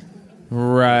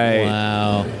 Right.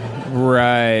 Wow.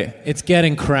 Right. It's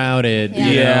getting crowded.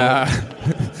 Yeah.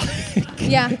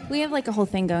 Yeah, we have like a whole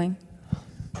thing going.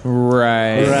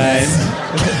 Right.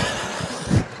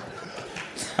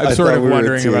 I'm sort of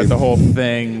wondering about the whole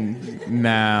thing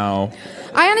now.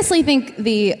 I honestly think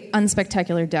the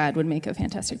Unspectacular Dad would make a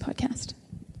fantastic podcast.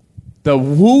 The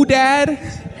Woo Dad?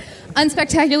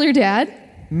 Unspectacular Dad?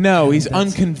 No, he's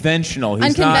unconventional. He's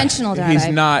Unconventional not, Dad. He's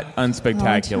not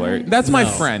unspectacular. That's my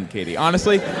friend, Katie.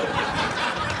 Honestly.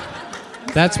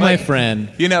 That's my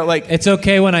friend. You know, like... It's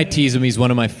okay when I tease him. He's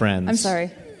one of my friends. I'm sorry.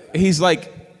 He's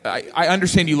like... I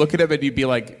understand you look at him and you'd be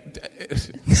like,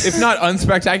 if not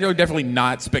unspectacular, definitely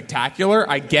not spectacular.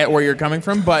 I get where you're coming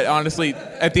from, but honestly,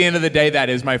 at the end of the day,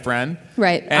 that is my friend.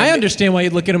 Right. And I understand why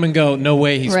you'd look at him and go, no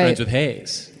way he's friends with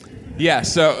Hayes. Yeah,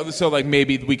 so like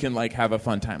maybe we can like have a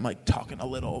fun time like talking a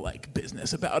little like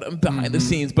business about him behind the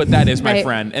scenes, but that is my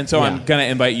friend. And so I'm going to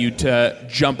invite you to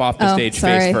jump off the stage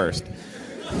face first.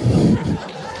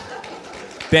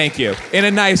 Thank you. In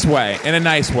a nice way. In a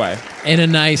nice way.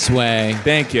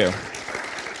 Thank you.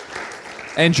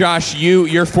 And Josh,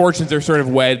 your fortunes are sort of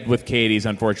wed with Katie's,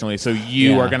 unfortunately, so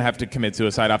you are going to have to commit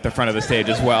suicide off the front of the stage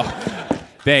as well.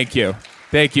 Thank you.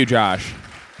 Thank you, Josh.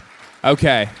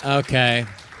 Okay.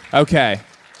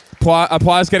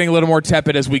 Applause getting a little more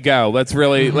tepid as we go. Let's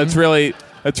really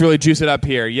juice it up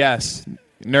here. Yes.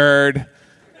 Nerd.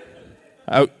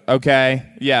 Oh, okay.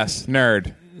 Yes,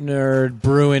 nerd.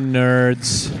 Brewing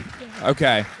nerds.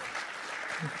 Okay.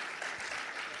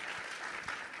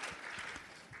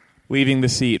 Leaving the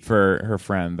seat for her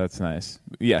friend. That's nice.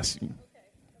 Yes.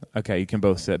 Okay, you can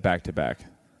both sit back to back.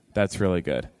 That's really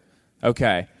good.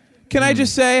 Okay. Can I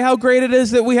just say how great it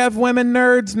is that we have women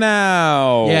nerds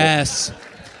now? Yes.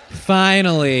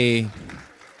 Finally.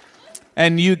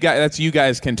 And you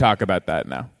guys can talk about that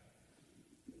now.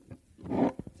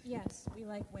 Yes, we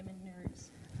like women nerds.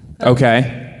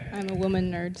 Okay. I'm a woman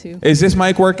nerd too. Is this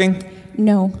mic working?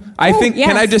 No.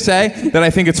 Can I just say that I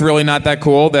think it's really not that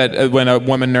cool that when a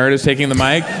woman nerd is taking the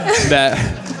mic, that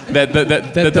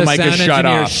the mic is shut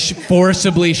off.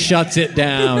 Forcibly shuts it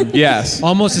down. Yes.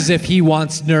 Almost as if he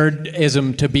wants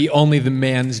nerdism to be only the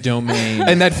man's domain.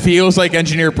 And that feels like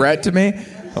Engineer Brett to me.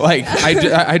 Like,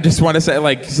 I just want to say,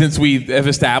 like, since we have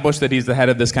established that he's the head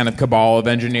of this kind of cabal of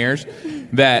engineers,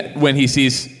 that when he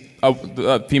sees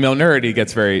a female nerd, he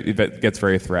gets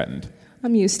very threatened.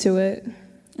 I'm used to it.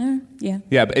 Yeah.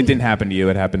 Yeah, but it didn't happen to you.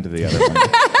 It happened to the other one.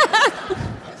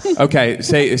 Okay,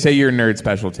 say your nerd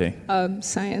specialty.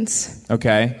 Science.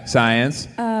 Okay, science.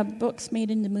 Books made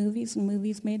into movies and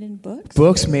movies made into books.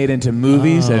 Books made into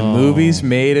movies and movies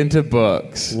made into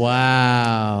books.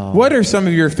 Wow. What are some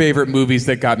of your favorite movies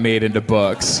that got made into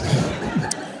books?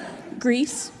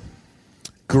 Grease.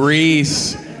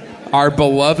 Grease. Our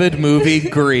beloved movie,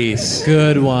 Grease.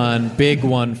 Good one. Big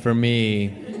one for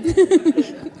me.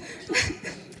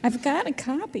 I've got a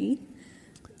copy.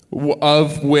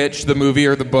 Of which, the movie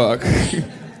or the book?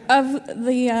 Of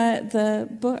the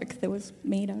book that was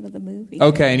made out of the movie.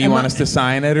 Okay, and you want us to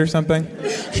sign it or something?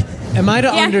 Am I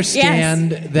to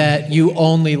understand that you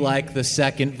only like the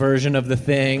second version of the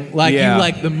thing? Like you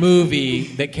like the movie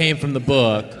that came from the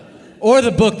book, or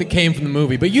the book that came from the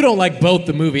movie, but you don't like both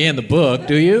the movie and the book,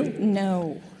 do you?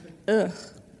 No. Ugh.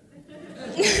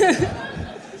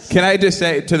 Can I just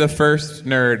say to the first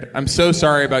nerd, I'm so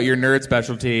sorry about your nerd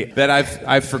specialty that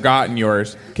I've forgotten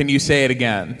yours. Can you say it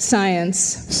again? Science.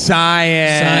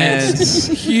 Science.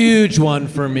 Huge one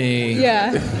for me.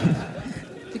 Yeah.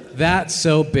 That's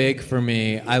so big for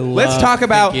me. I love Let's talk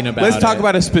about thinking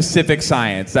about a specific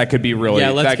science that could be really.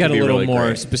 Yeah, let's that get could a be little really more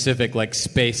great. specific, like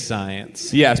space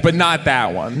science. Yes, but not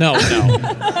that one. No.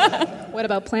 What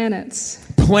about planets?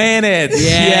 Planets.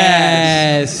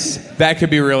 Yes. That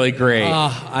could be really great.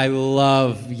 Oh, I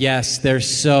love. Yes, they're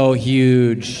so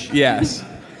huge. Yes.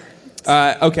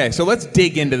 Okay, so let's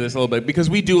dig into this a little bit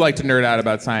because we do like to nerd out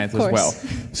about science as well.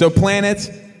 So planets,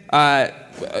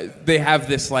 they have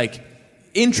this like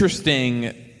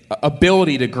interesting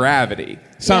ability to gravity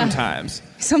sometimes.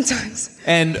 Yeah. Sometimes.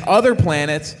 And other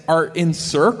planets are in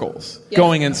circles,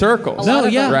 going in circles. No,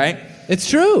 yeah. Right? It's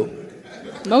true.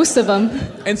 Most of them.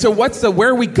 And so where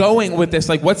are we going with this?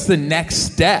 Like, what's the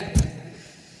next step?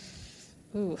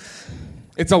 Oof.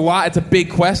 It's a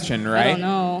big question, right? I don't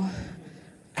know.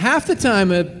 Half the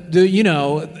time,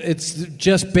 it's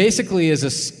just basically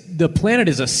the planet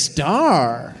is a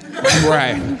star.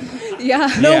 Right.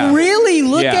 Yeah. No, really,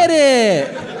 look at it.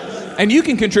 And you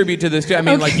can contribute to this too. I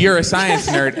mean, like, you're a science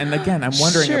nerd, and again, I'm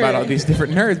wondering about all these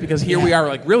different nerds because here we are,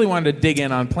 like, really wanted to dig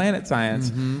in on planet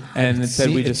science, and instead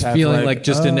we just have feeling like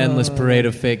just an endless parade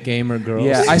of fake gamer girls.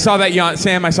 Yeah, I saw that yawn,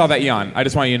 Sam. I saw that yawn. I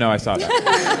just want you to know I saw that.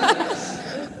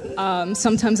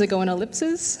 Sometimes they go in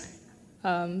ellipses.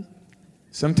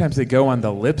 Sometimes they go on the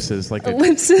ellipses, like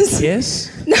ellipses. A kiss.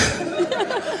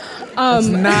 It's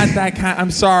not that kind.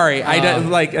 I'm sorry. I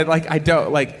don't I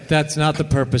don't like. That's not the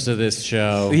purpose of this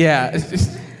show. Yeah.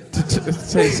 To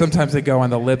say sometimes they go on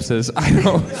the ellipses. I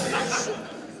don't.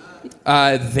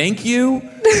 Thank you.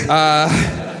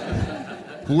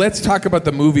 Let's talk about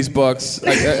the movies, books.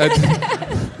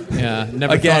 Yeah,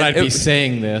 never thought I'd be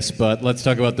saying this, but let's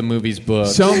talk about the movies book.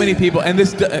 So many people, and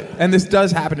this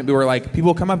does happen to me, where like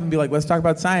people come up and be like, "Let's talk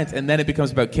about science," and then it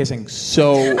becomes about kissing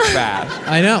so fast.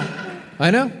 I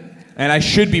know. And I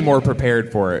should be more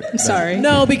prepared for it. I'm sorry.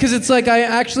 No, because it's like I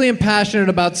actually am passionate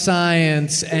about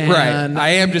science, and right. I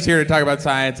am just here to talk about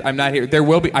science. I'm not here. There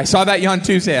will be. I saw that yawn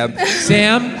too, Sam.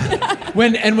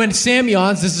 When Sam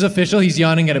yawns, this is official. He's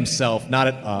yawning at himself, not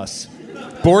at us.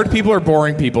 Bored people are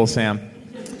boring people, Sam.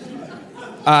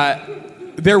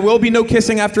 There will be no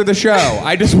kissing after the show.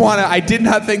 I did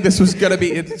not think this was going to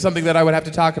be something that I would have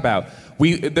to talk about.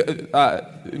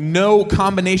 No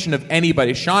combination of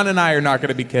anybody. Sean and I are not going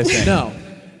to be kissing. No.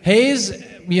 Hayes,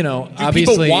 Do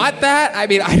obviously. people want that? I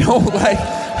mean, I don't like.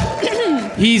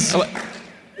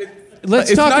 Let's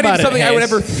it's talk not about even something it, I would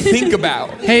Hayes. ever think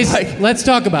about. Hayes, let's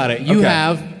talk about it. You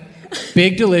have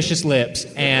big, delicious lips,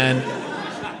 and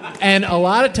a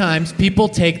lot of times people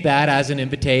take that as an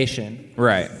invitation.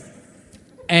 Right.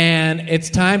 And it's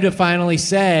time to finally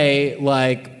say,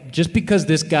 like, just because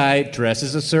this guy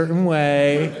dresses a certain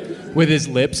way, with his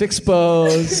lips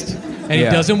exposed, and he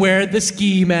doesn't wear the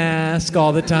ski mask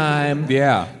all the time,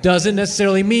 doesn't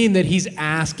necessarily mean that he's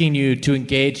asking you to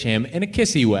engage him in a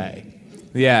kissy way.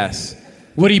 Yes.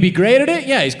 Would he be great at it?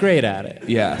 Yeah, he's great at it.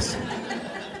 Yes.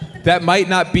 That might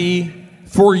not be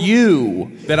for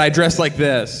you that I dress like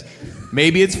this.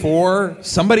 Maybe it's for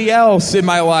somebody else in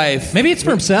my life. Maybe it's for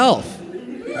himself.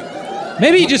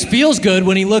 Maybe he just feels good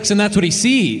when he looks and that's what he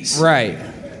sees. Right.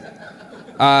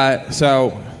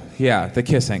 The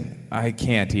kissing. I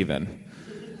can't even.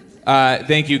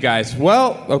 Thank you, guys.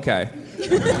 Well, okay.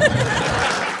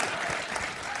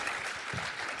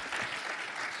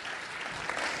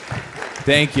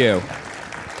 Thank you.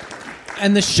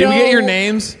 And the show... Did we get your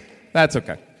names? That's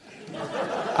okay.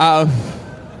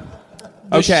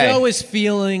 The show is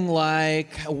feeling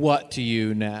like what to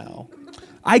you now?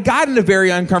 I got in a very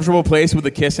uncomfortable place with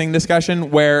the kissing discussion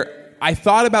where I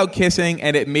thought about kissing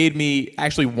and it made me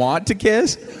actually want to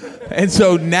kiss. And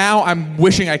so now I'm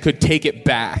wishing I could take it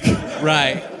back.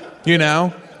 Right. You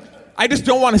know? I just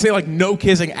don't want to say, like, no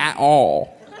kissing at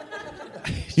all.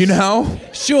 You know?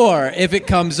 Sure, if it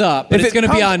comes up. But it's going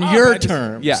to be on your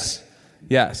terms. Yes.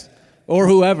 Yes. Or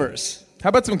whoever's. How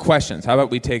about some questions? How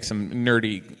about we take some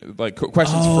nerdy, like,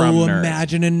 questions from nerds?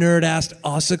 Imagine a nerd asked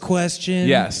us a question.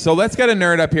 Yes. So let's get a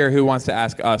nerd up here who wants to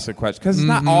ask us a question. Because it's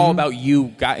not all about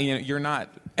you. You're not...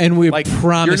 And we like,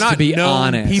 promise you're not to be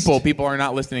known honest. People are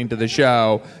not listening to the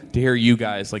show to hear you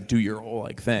guys, like, do your whole,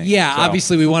 like, thing. Yeah, so.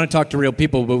 Obviously we want to talk to real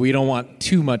people, but we don't want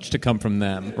too much to come from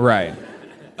them. Right.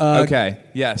 Okay.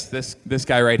 Yes, this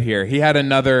guy right here. He had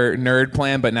another nerd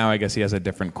plan, but now I guess he has a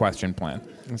different question plan.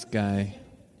 This guy...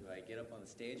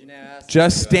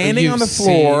 Just standing on the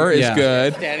floor is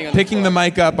good. Picking the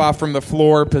mic up off from the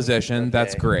floor position,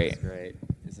 that's great.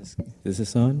 Is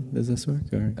this on? Does this work?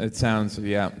 Or? It sounds,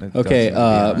 Okay,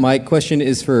 my question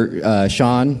is for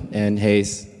Sean and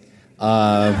Hayes.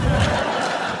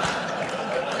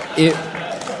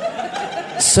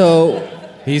 So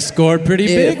He scored pretty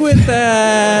big with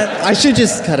that. I should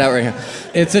just cut out right here.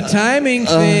 It's a timing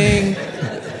thing.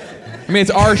 I mean, it's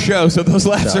our show, so those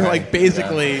laughs are like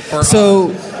basically for So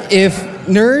if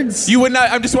nerds... You would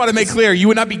not, I just want to make clear, you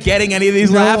would not be getting any of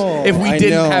these laughs if we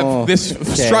didn't have this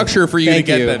structure for you to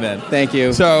get them in. Thank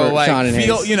you. So, for like, Sean and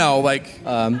feel, Hayes. you know, like,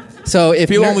 so if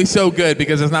feel only so good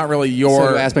because it's not really your...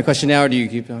 So do I ask my question now, or do you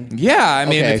keep going? Yeah, I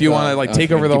mean, if you want to, like,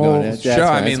 take over the whole show,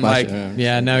 I mean, like...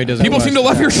 Yeah, now he doesn't. People seem to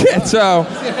love your shit, so...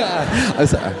 I'm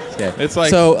sorry. Okay. It's like...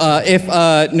 So if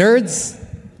nerds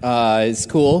is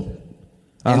cool...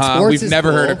 And sports We've is never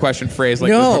cool. heard a question phrased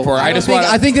like this before.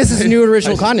 I think this is new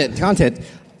original content.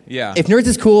 Yeah. If nerds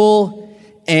is cool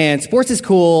and sports is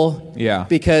cool, yeah,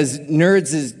 because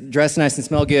nerds is dressed nice and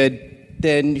smell good,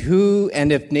 then who?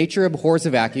 And if nature abhors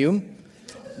a vacuum,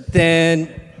 then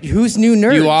who's new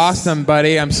nerds? You lost them,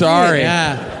 buddy. I'm sorry.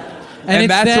 Yeah. And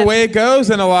that's the way it goes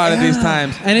in a lot of these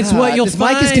times. And it's what you'll this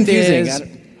find mic is confusing. is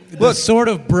the sort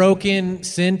of broken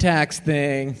syntax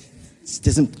thing. It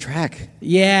doesn't track.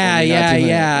 Yeah.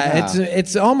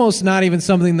 It's almost not even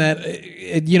something that,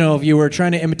 if you were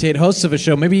trying to imitate hosts of a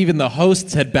show, maybe even the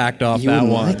hosts had backed off You that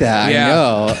wouldn't one. like that, Yeah. I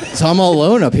know. So I'm all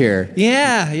alone up here.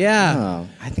 Yeah. Oh,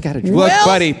 I think I had a drink. Look,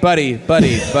 buddy.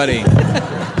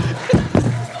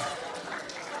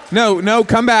 No,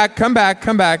 come back.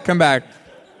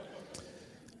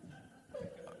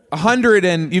 100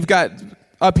 and you've got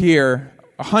up here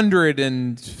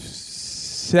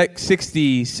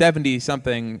 160, 70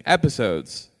 something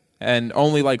episodes, and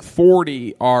only like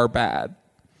 40 are bad.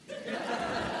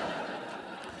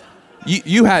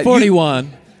 You had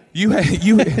 41. You had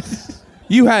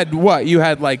what? You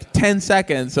had like 10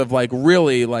 seconds of like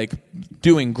really like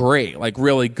doing great, like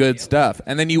really good stuff,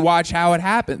 and then you watch how it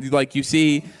happens. Like you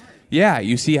see how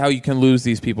you can lose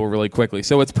these people really quickly.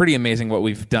 So it's pretty amazing what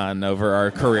we've done over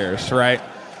our careers, right?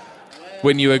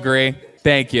 Wouldn't you agree?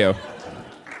 Thank you.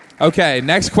 Okay,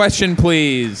 next question,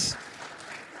 please.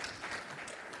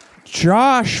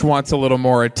 Josh wants a little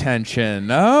more attention.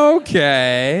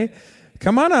 Okay.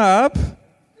 Come on up.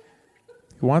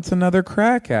 He wants another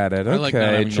crack at it. I like not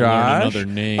Okay, having to Josh. learn another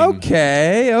name.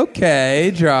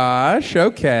 Okay, Josh.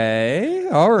 Okay.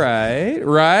 All right.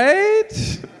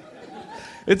 Right?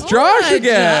 It's Josh right,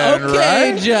 again,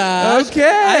 okay, right? Josh. Okay.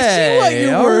 I see what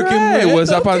you're All working right. with. Was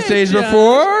up on Okay, stage Josh.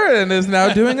 before and is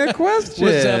now doing a question.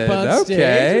 Was up on stage.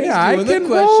 Okay, He's I doing the can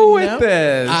question roll with now.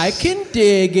 this. I can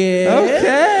dig it.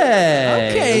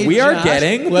 Okay. We are Josh.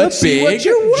 getting Let's the see what big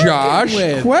you're working Josh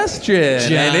with. question.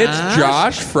 And it's Josh.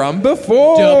 Josh from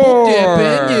before. Double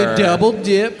dipping. You double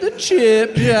dip the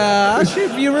chip, Josh,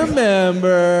 if you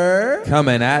remember.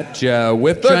 Coming at you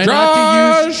with the Try Josh.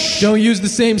 not to don't use the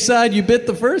same side you bit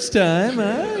the first time,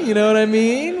 huh? You know what I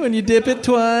mean? When you dip it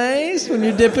twice, when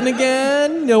you're dipping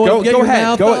again, no one get Go your ahead.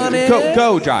 mouth Go, on it.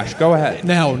 go, Josh. Go ahead.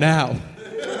 Now.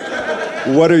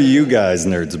 What are you guys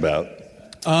nerds about?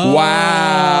 Oh,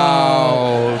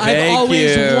 Wow. I've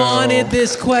always wanted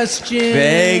this question.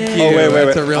 Thank you. Oh, wait.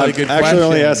 That's a really I'm good actually question.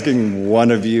 only asking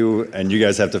one of you, and you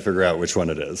guys have to figure out which one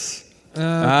it is.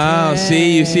 Oh,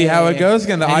 see, you see how it goes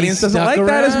again. The And he audience doesn't stuck like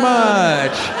that as around.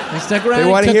 much. He stuck around. They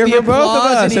want to took hear the from both of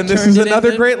applause, us, he and this turned is it another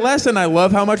into- great lesson. I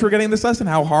love how much we're getting this lesson,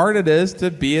 how hard it is to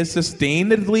be as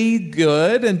sustainedly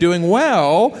good and doing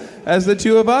well as the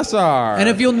two of us are. And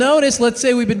if you'll notice, let's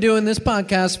say we've been doing this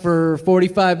podcast for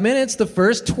 45 minutes. The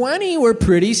first 20 were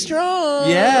pretty strong.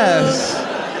 Yes.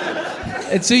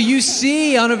 And so you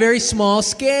see on a very small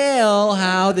scale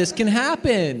how this can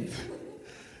happen.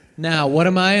 Now, what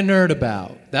am I a nerd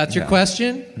about? That's your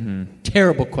question? Mm-hmm.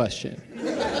 Terrible question.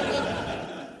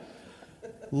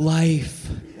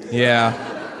 Yeah.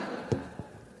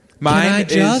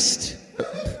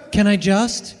 Can I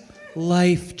just?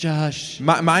 Life, Josh.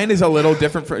 Mine is a little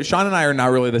different. Sean and I are not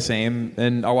really the same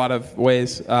in a lot of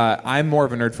ways. I'm more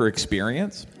of a nerd for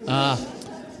experience. And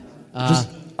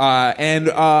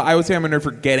I would say I'm a nerd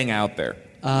for getting out there.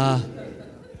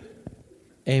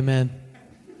 Amen.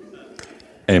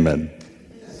 Amen.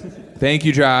 Thank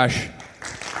you, Josh.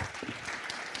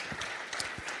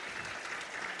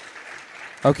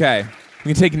 Okay.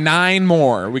 We can take 9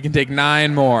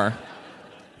 more.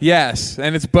 Yes,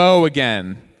 and it's Bo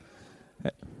again.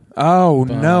 Oh,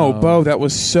 no, Bo, that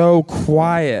was so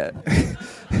quiet.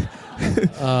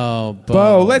 Oh,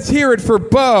 Bo, let's hear it for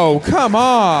Bo. Come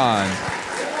on.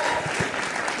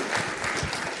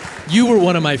 You were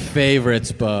one of my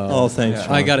favorites, Bo. Oh, thanks,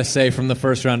 Sean. I got to say, from the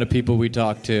first round of people we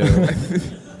talked to.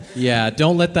 Yeah,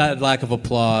 don't let that lack of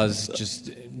applause, just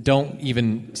don't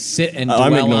even sit and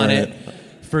I'm dwell on ignoring it.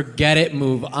 forget it,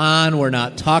 move on. We're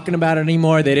not talking about it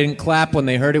anymore. They didn't clap when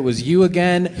they heard it was you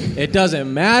again. It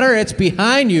doesn't matter. It's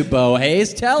behind you, Bo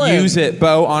Hayes. Tell him. Use it,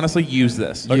 Bo. Honestly, use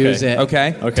this. Use it.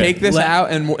 Okay? Take this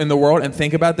out in the world and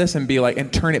think about this and be like,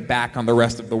 and turn it back on the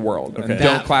rest of the world. And That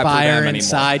don't clap for fire them anymore.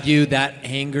 inside you, that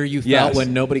anger you felt Yes.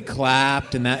 when nobody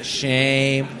clapped, and that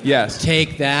shame. Yes.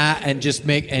 Take that and just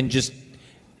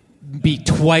be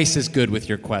twice as good with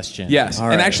your question. Yes, All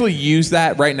and right. actually use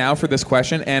that right now for this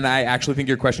question, and I actually think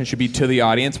your question should be to the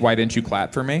audience. Why didn't you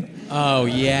clap for me? Oh,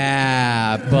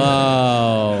 yeah,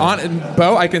 Bo.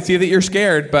 Bo, I can see that you're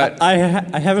scared, but... I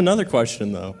have another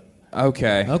question, though.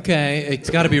 Okay. Okay, it's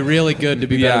got to be really good to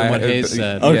be better than what Hayes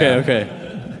said. Okay.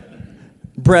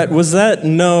 Brett, was that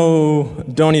no,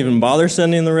 don't even bother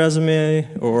sending the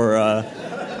resume, or...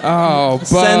 Oh,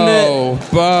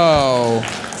 Bo.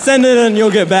 Send it and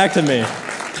you'll get back to me.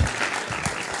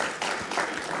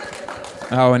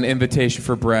 Oh, an invitation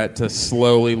for Brett to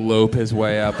slowly lope his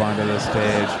way up onto the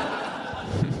stage.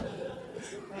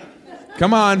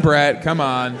 Come on, Brett. Come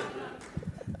on.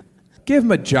 Give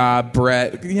him a job,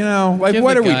 Brett. You know, like, Give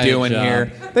what the are we guy a doing job.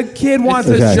 here? The kid wants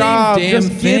It's a okay. job. Damn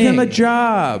Just give him a thing.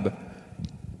 job.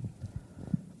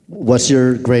 What's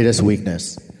your greatest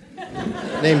weakness?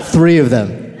 Name 3 of them.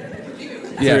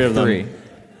 Yeah, Three of them. 3.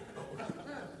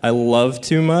 I love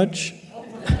too much.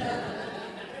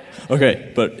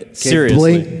 Okay, but Okay,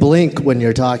 seriously. blink when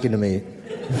you're talking to me.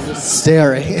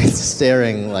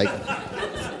 Staring like.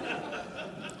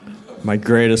 My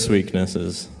greatest weakness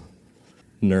is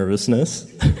nervousness.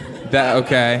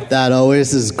 That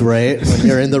always is great when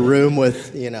you're in the room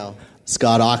with,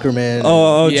 Scott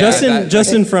Aukerman.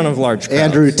 Just in front of large crowds.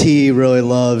 Andrew T. really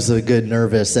loves a good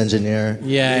nervous engineer.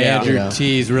 Yeah, Andrew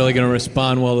T. is really going to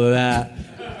respond well to that.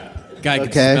 Guy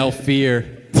can smell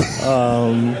fear.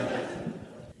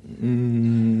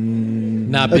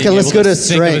 Not being Okay, let's able go to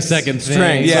think of a strengths. second thing.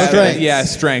 Strengths. Yeah, Strengths. yeah,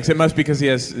 strengths. It must be because he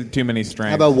has too many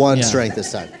strengths. How about one strength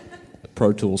this time?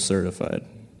 Pro Tools certified.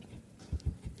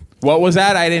 What was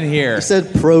that? I didn't hear. You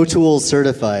said Pro Tools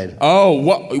certified. Oh,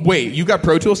 what? Wait, you got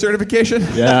Pro Tools certification?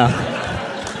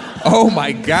 Yeah. Oh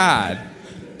my God.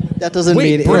 That doesn't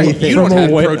Wait, mean Brett, anything. you don't have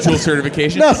Pro Tools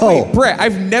certification? No. Wait, Brett,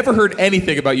 I've never heard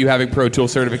anything about you having Pro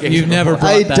Tools certification. You've never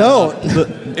before. brought that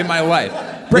up. In my life.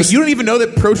 Brett, you don't even know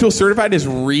that Pro Tools certified is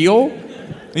real?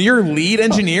 And you're a lead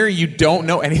engineer, you don't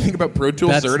know anything about Pro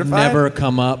Tools That's certified? never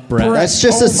come up, Brett. That's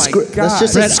just Oh my God. that's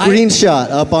just Brett, a screenshot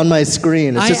up on my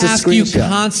screen. It's I just a ask you screenshot.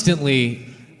 constantly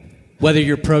whether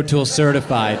you're Pro Tools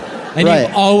certified, and Right.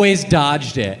 you've always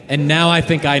dodged it, and now I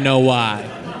think I know why.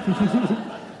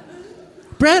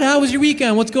 Brett, how was your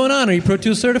weekend? What's going on? Are you Pro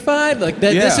Tools certified? Like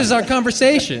that. This Yeah. is our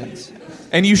conversations.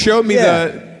 And you showed me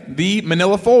the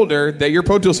manila folder that your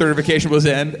Pro Tools certification was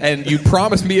in, and you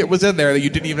promised me it was in there, that you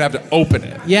didn't even have to open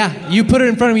it. Yeah, you put it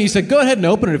in front of me. You said, "Go ahead and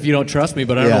open it if you don't trust me,"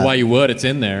 but I don't Yeah. know why you would. It's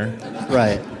in there.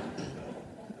 Right.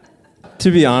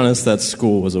 To be honest, that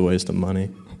school was a waste of money.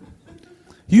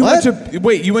 You went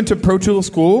to Pro Tools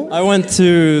school? I went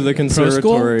to the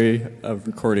Conservatory of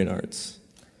Recording Arts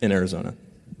in Arizona.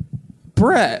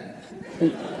 Brett,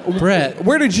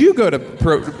 where did you go to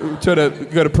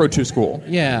Pro Tools school?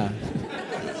 Yeah.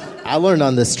 I learned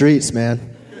on the streets, man.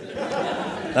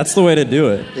 That's the way to do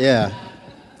it. Yeah.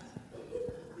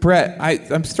 Brett,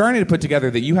 I'm starting to put together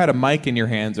that you had a mic in your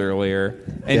hands earlier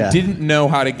and didn't know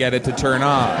how to get it to turn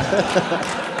on.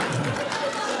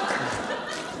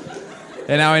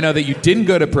 And now I know that you didn't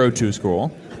go to Pro Tools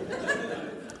school.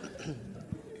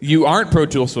 You aren't Pro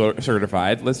Tools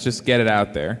certified. Let's just get it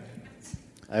out there.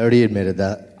 I already admitted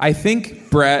that. I think,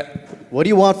 Brett... What do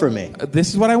you want from me? This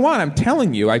is what I want. I'm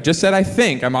telling you. I just said I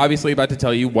think. I'm obviously about to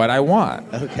tell you what I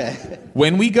want. Okay.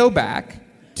 When we go back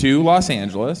to Los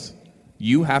Angeles,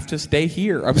 you have to stay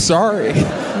here. I'm sorry.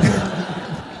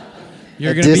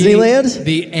 You're At going to be Disneyland?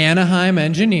 the Anaheim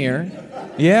engineer.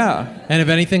 Yeah. And if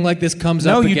anything like this comes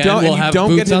No, up you again, don't. we'll And you have don't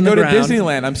boots get to on go the to ground.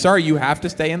 Disneyland. I'm sorry. You have to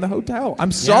stay in the hotel.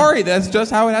 I'm sorry. That's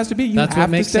just how it has to be. You That's have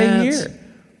what makes to stay sense. here.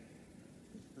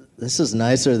 This is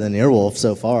nicer than Earwolf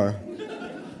so far.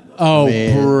 Oh,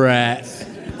 Man. Brett.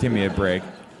 Give me a break.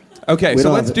 Okay, We so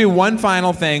don't let's have- do one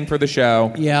final thing for the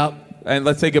show. Yep. And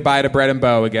let's say goodbye to Brett and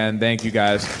Bo again. Thank you,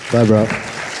 guys. Bye, bro.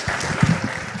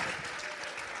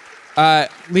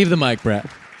 Leave the mic, Brett.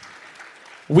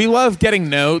 We love getting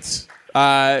notes.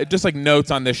 Just like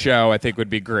notes on this show, I think would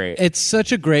be great. It's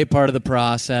such a great part of the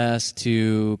process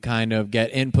to kind of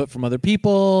get input from other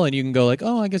people, and you can go like,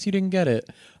 oh, I guess you didn't get it.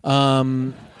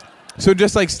 So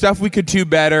just like stuff we could do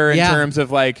better in Yeah. terms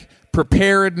of like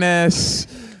preparedness,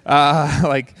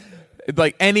 like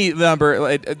any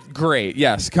number. Great,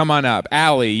 yes, come on up.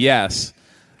 Allie, yes.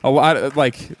 A lot of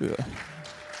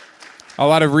A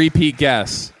lot of repeat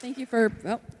guests. Thank you for.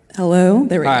 Oh, hello.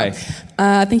 There we Hi. go.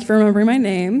 Thank you for remembering my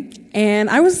name. And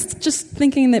I was just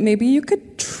thinking that maybe you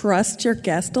could trust your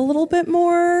guest a little bit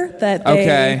more. That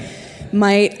they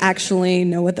might actually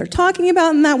know what they're talking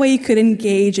about, and that way you could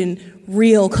engage in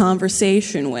real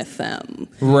conversation with them.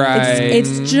 Right.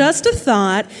 It's just a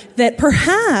thought that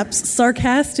perhaps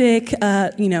sarcastic,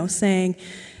 saying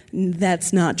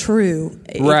that's not true.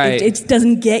 Right. It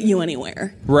doesn't get you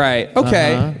anywhere. Right.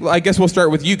 Okay. Well, I guess we'll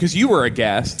start with you because you were a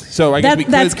guest. So I guess we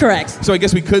could. That's correct. So I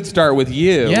guess we could start with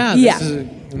you. Yeah.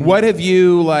 What have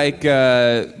you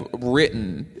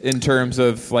written in terms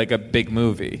of like a big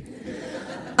movie?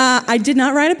 I did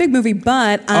not write a big movie,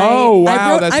 but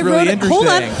that's really interesting.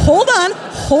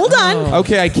 Hold on.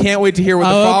 Okay, I can't wait to hear what the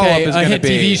follow-up is going to be.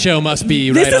 A hit TV show must be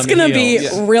This right is on the going to be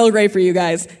heels. real great for you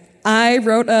guys. I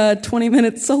wrote a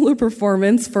 20-minute solo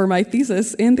performance for my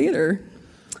thesis in theater.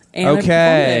 And I performed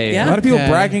it, yeah. A lot of people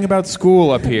bragging about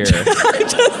school up here.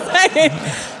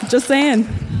 Just saying.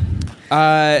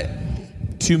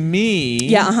 To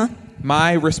me,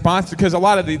 my response, because a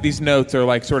lot of these notes are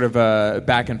like sort of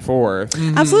back and forth.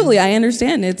 Mm-hmm. Absolutely, I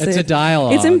understand. It's a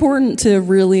dialogue. It's important to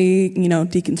really,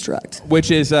 deconstruct. Which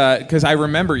is because I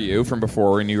remember you from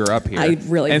before when you were up here. I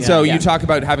really And do, so yeah. you talk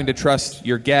about having to trust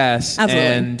your guests.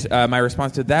 Absolutely. And my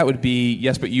response to that would be,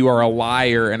 yes, but you are a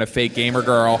liar and a fake gamer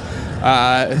girl.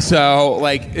 So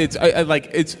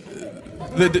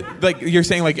you're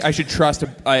saying like I should trust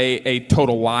a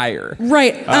total liar.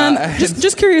 Right.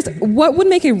 Just curious, what would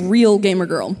make a real gamer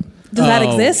girl? Does that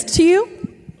exist to you?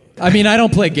 I mean, I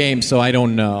don't play games, so I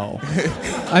don't know.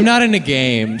 I'm not into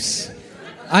games.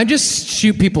 I just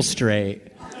shoot people straight.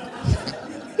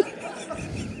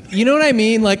 You know what I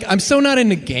mean? Like, I'm so not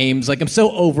into games. Like, I'm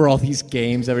so over all these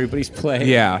games everybody's playing.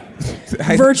 Yeah.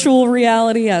 Virtual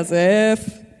reality, as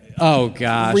if. Oh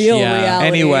gosh, real yeah. reality.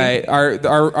 Anyway,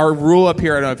 our rule up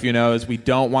here, I don't know if you know, is we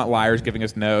don't want liars giving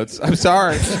us notes. I'm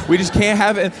sorry, we just can't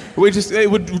have it. It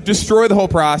would destroy the whole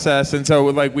process, and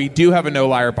so we do have a no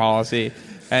liar policy.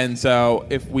 And so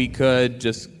if we could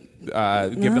just give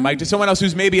the mic to someone else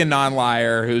who's maybe a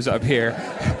non-liar who's up here,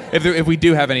 if we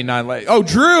do have any non-liar. Oh,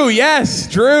 Drew, yes,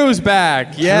 Drew's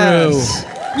back. Yes,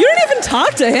 Drew. You didn't even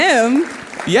talk to him.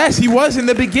 Yes, he was in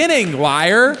the beginning,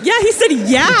 liar. Yeah, he said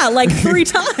yeah like 3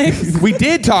 times. We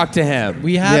did talk to him.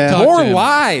 We have talked more to him.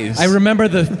 lies. I remember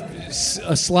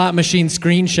a slot machine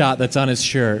screenshot that's on his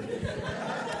shirt.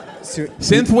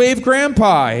 Synthwave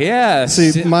Grandpa, yes.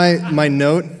 See, my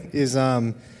note is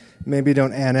maybe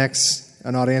don't annex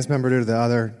an audience member to the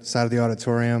other side of the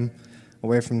auditorium,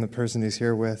 away from the person he's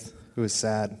here with, who is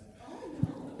sad.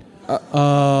 No.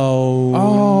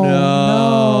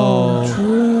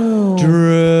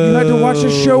 Drew. You had to watch a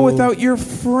show without your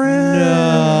friend.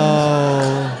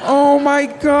 No. Oh my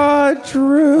God,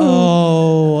 Drew.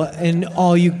 Oh, and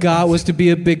all you got was to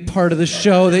be a big part of the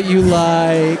show that you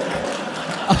like.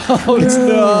 Oh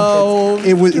no.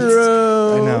 It was.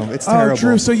 Drew. I know. It's terrible. Oh,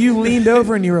 Drew, so you leaned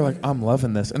over and you were like, I'm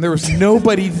loving this. And there was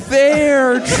nobody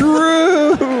there.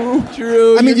 Drew.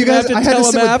 I mean, you guys, I had to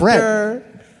sit with Brett.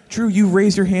 Drew, you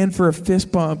raised your hand for a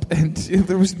fist bump, and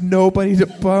there was nobody to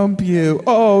bump you.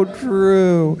 Oh,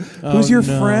 Drew. Who's your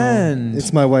friend?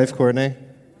 It's my wife, Courtney.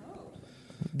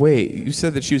 Wait, you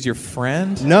said that she was your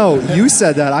friend? No, you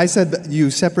said that. I said that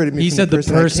you separated me He from said the the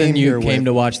person, person you with. came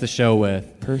to watch the show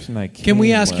with. Person I came Can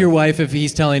we ask with. your wife if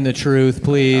he's telling the truth,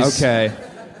 please? Okay.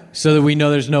 So that we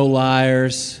know there's no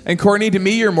liars. And Courtney, to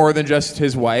me, you're more than just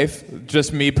his wife.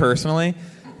 Just me personally.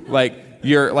 Like,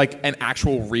 you're like an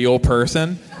actual real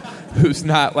person. Who's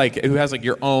not who has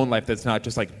your own life that's not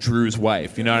just like Drew's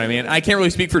wife. You know what I mean? I can't really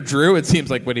speak for Drew. It seems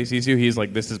like when he sees you, he's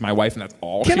like, this is my wife and that's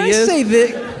all Can she I is. say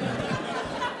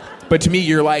that? But to me,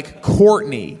 you're like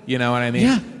Courtney. You know what I mean?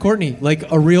 Yeah, Courtney, like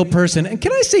a real person. And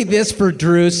can I say this for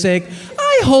Drew's sake?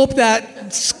 I hope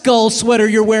that skull sweater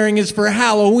you're wearing is for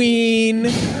Halloween.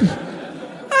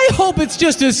 I hope it's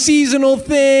just a seasonal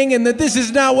thing and that this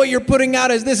is not what you're putting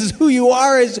out as this is who you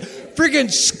are as friggin'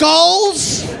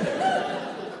 skulls.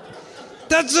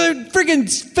 That's a friggin'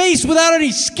 face without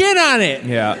any skin on it.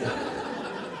 Yeah.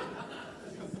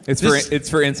 It's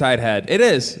for inside head. It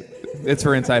is. It's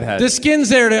for inside head. The skin's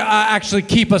there to actually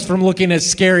keep us from looking as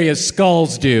scary as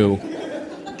skulls do.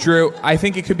 Drew, I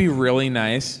think it could be really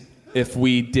nice if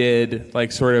we did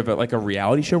sort of a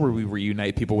reality show where we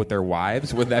reunite people with their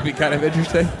wives. Would that be kind of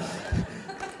interesting?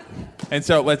 And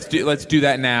so let's do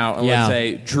that now. And let's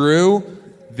say, Drew,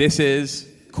 this is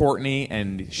Courtney,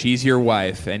 and she's your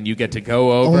wife, and you get to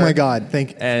go over. Oh my God!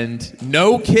 Thank you. And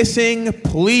no kissing,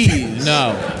 please.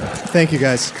 No. Thank you,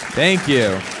 guys. Thank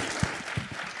you.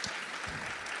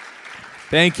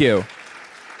 Thank you.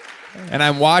 And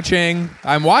I'm watching,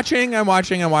 and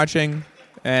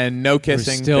no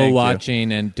kissing. We're still Thank you.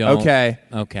 watching and don't.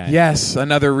 Okay. Yes,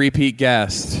 another repeat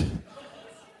guest.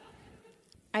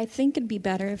 I think it'd be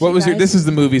better if What was you your? guys... This is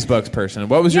the movie spokesperson.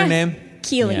 What was your name?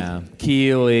 Keely. Yeah.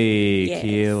 Keely. Yes.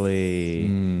 Keely.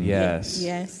 Yes.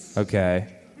 Yes. Okay.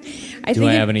 Do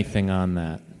I have anything on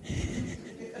that?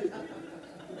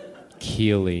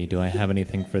 Keely, do I have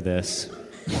anything for this?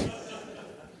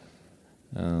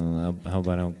 How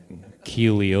about I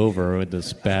Keely over with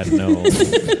this bad note?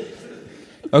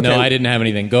 Okay. No, I didn't have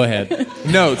anything. Go ahead.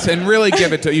 Notes, and really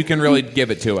give it to. You can really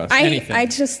give it to us. I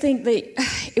just think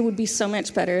that it would be so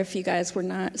much better if you guys were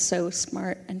not so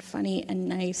smart and funny and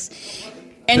nice.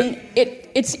 And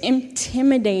it's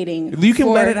intimidating. You can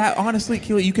let it out. Honestly,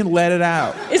 Keely, you can let it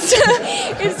out.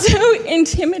 It's so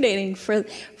intimidating for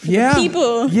the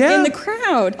people in the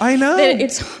crowd. I know. That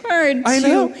it's hard I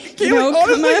know. to, Keely,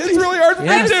 honestly, it's really hard for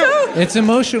me too. It's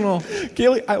emotional.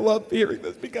 Keely, I love hearing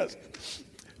this because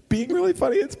being really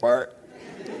funny and smart.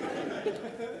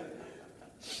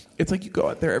 It's like you go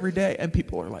out there every day and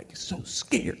people are like so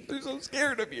scared. They're so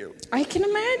scared of you. I can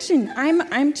imagine.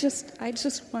 I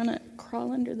just want to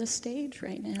crawl under the stage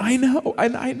right now. I know,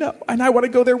 and I want to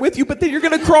go there with you, but then you're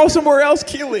going to crawl somewhere else,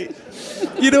 Keely.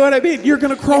 You know what I mean? You're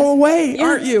going to crawl away,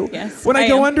 aren't you? Yes. When I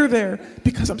go am. under there,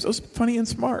 because I'm so funny and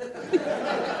smart.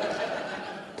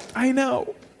 I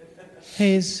know.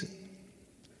 Hayes,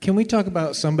 can we talk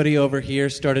about somebody over here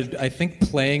started, I think,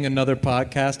 playing another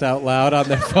podcast out loud on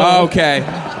their phone? Okay.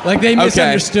 Like they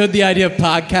misunderstood the idea of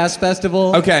podcast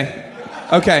festival. Okay.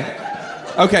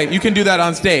 You can do that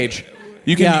on stage.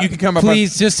 You can come up.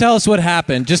 Please, just tell us what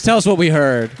happened. Just tell us what we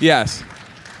heard. Yes.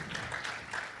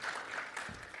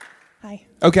 Hi.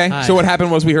 Okay. Hi. So what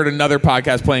happened was we heard another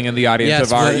podcast playing in the audience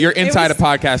Yes, of our. but- You're inside a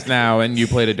podcast now, and you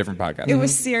played a different podcast. It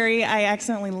was Siri. I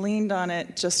accidentally leaned on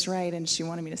it just right, and she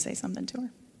wanted me to say something to her.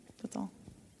 That's all.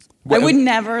 I would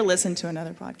never listen to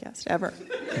another podcast, ever.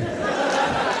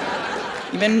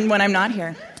 Even when I'm not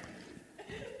here.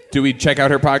 Do we check out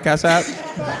her podcast app?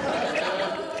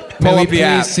 Pull up the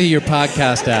app. Please see your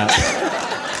podcast app.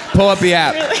 Pull up the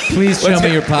app. Please show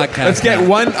me your podcast Let's get app.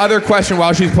 one other question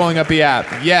while she's pulling up the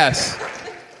app. Yes.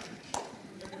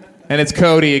 And it's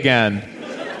Cody again.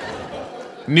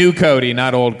 New Cody,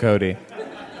 not old Cody.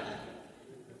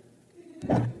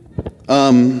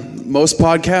 Most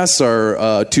podcasts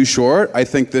are too short. I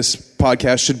think this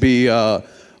podcast should be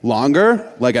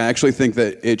longer. Like, I actually think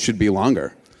that it should be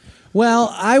longer.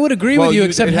 Well, I would agree with you,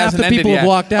 except it half hasn't the people ended have yet.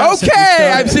 walked out. since we Okay,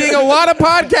 started. I'm seeing a lot of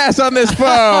podcasts on this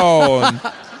phone.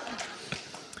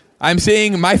 I'm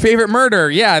seeing My Favorite Murder.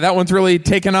 Yeah, that one's really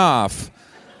taken off.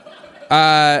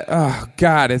 Oh,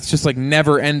 God, it's just like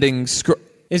never-ending.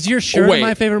 Is your shirt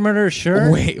My Favorite Murder a shirt?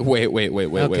 Wait.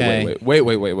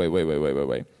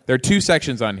 There are two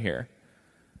sections on here.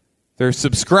 They're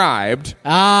subscribed.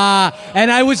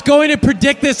 And I was going to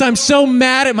predict this. I'm so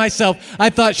mad at myself. I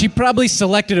thought she probably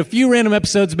selected a few random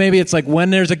episodes. Maybe it's like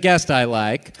when there's a guest I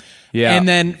like. Yeah. And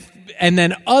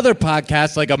then other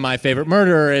podcasts like My Favorite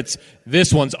Murder, it's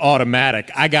this one's automatic.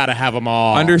 I got to have them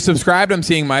all. Under subscribed, I'm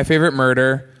seeing My Favorite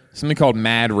Murder, something called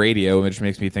Mad Radio, which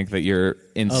makes me think that you're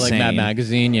insane. Oh, like Mad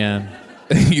Magazine, yeah.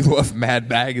 You love Mad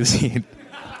Magazine.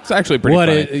 It's actually pretty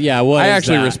funny. What I is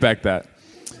actually that? respect that.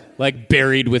 Like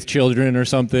Buried with Children or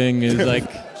something is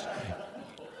like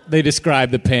they describe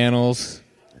the panels.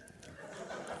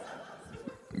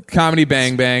 Comedy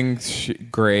Bang Bang,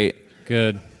 great.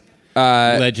 Good.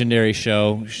 Legendary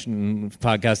show.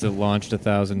 Podcast that launched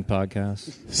 1,000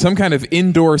 podcasts. Some kind of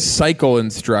indoor cycle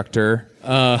instructor.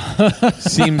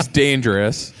 Seems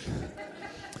dangerous.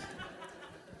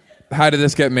 How did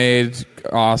this get made?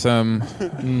 Awesome.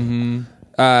 Mm-hmm.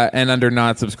 And under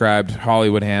not subscribed,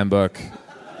 Hollywood Handbook.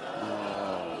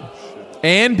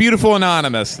 And Beautiful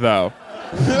Anonymous, though.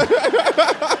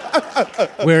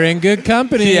 We're in good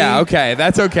company. Yeah, okay.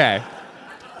 That's okay.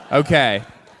 Okay.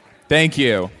 Thank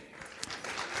you.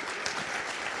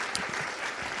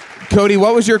 Cody,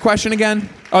 what was your question again?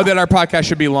 Oh, that our podcast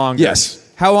should be longer.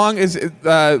 Yes. How long is it?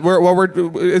 We're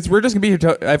just going to be here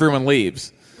till everyone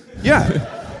leaves. Yeah.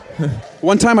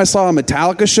 One time I saw a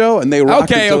Metallica show and they rocked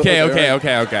it.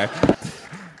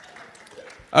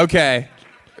 Okay.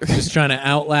 Just trying to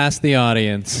outlast the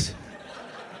audience.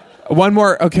 One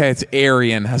more. Okay, it's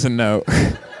Arian has a note.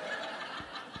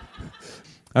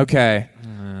 Okay.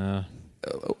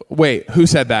 Wait, who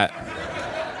said that?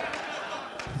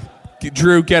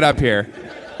 Drew, get up here.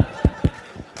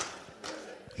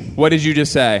 What did you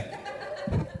just say?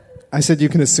 I said you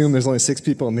can assume there's only 6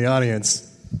 people in the audience.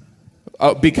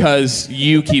 Oh, because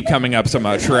you keep coming up so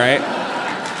much, right?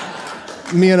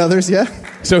 Me and others, yeah.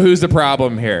 So who's the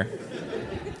problem here?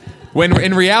 When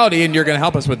in reality, and you're going to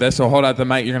help us with this, so hold out the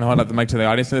mic. You're going to hold out the mic to the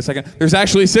audience in a second. There's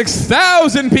actually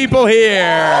 6,000 people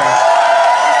here.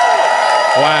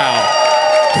 Wow.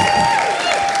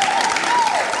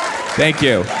 Thank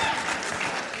you.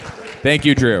 Thank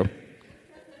you, Drew.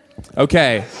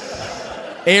 Okay.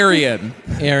 Arian.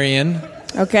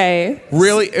 Okay.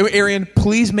 Really, Arian,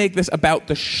 please make this about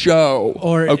the show.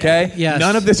 Okay? Yes.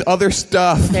 None of this other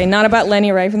stuff. Okay, not about Lenny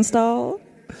Riefenstahl.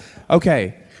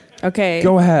 Okay.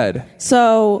 Go ahead.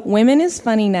 So, women is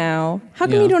funny now. How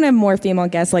come you don't have more female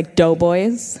guests like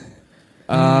Doughboys?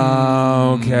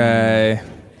 Okay.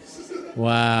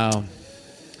 Wow.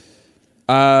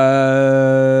 Bye.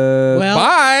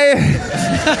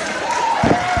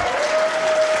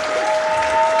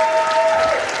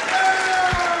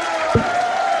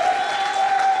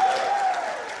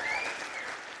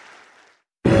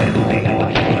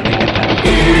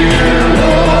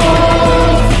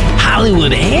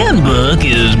 Hollywood Handbook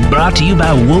is brought to you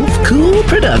by Wolf Cool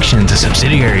Productions, a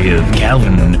subsidiary of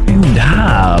Calvin and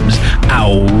Hobbes.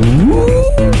 Ow,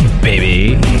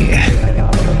 baby.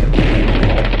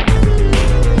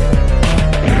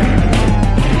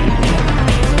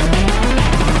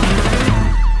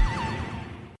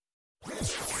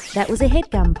 That was a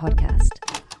HeadGum podcast.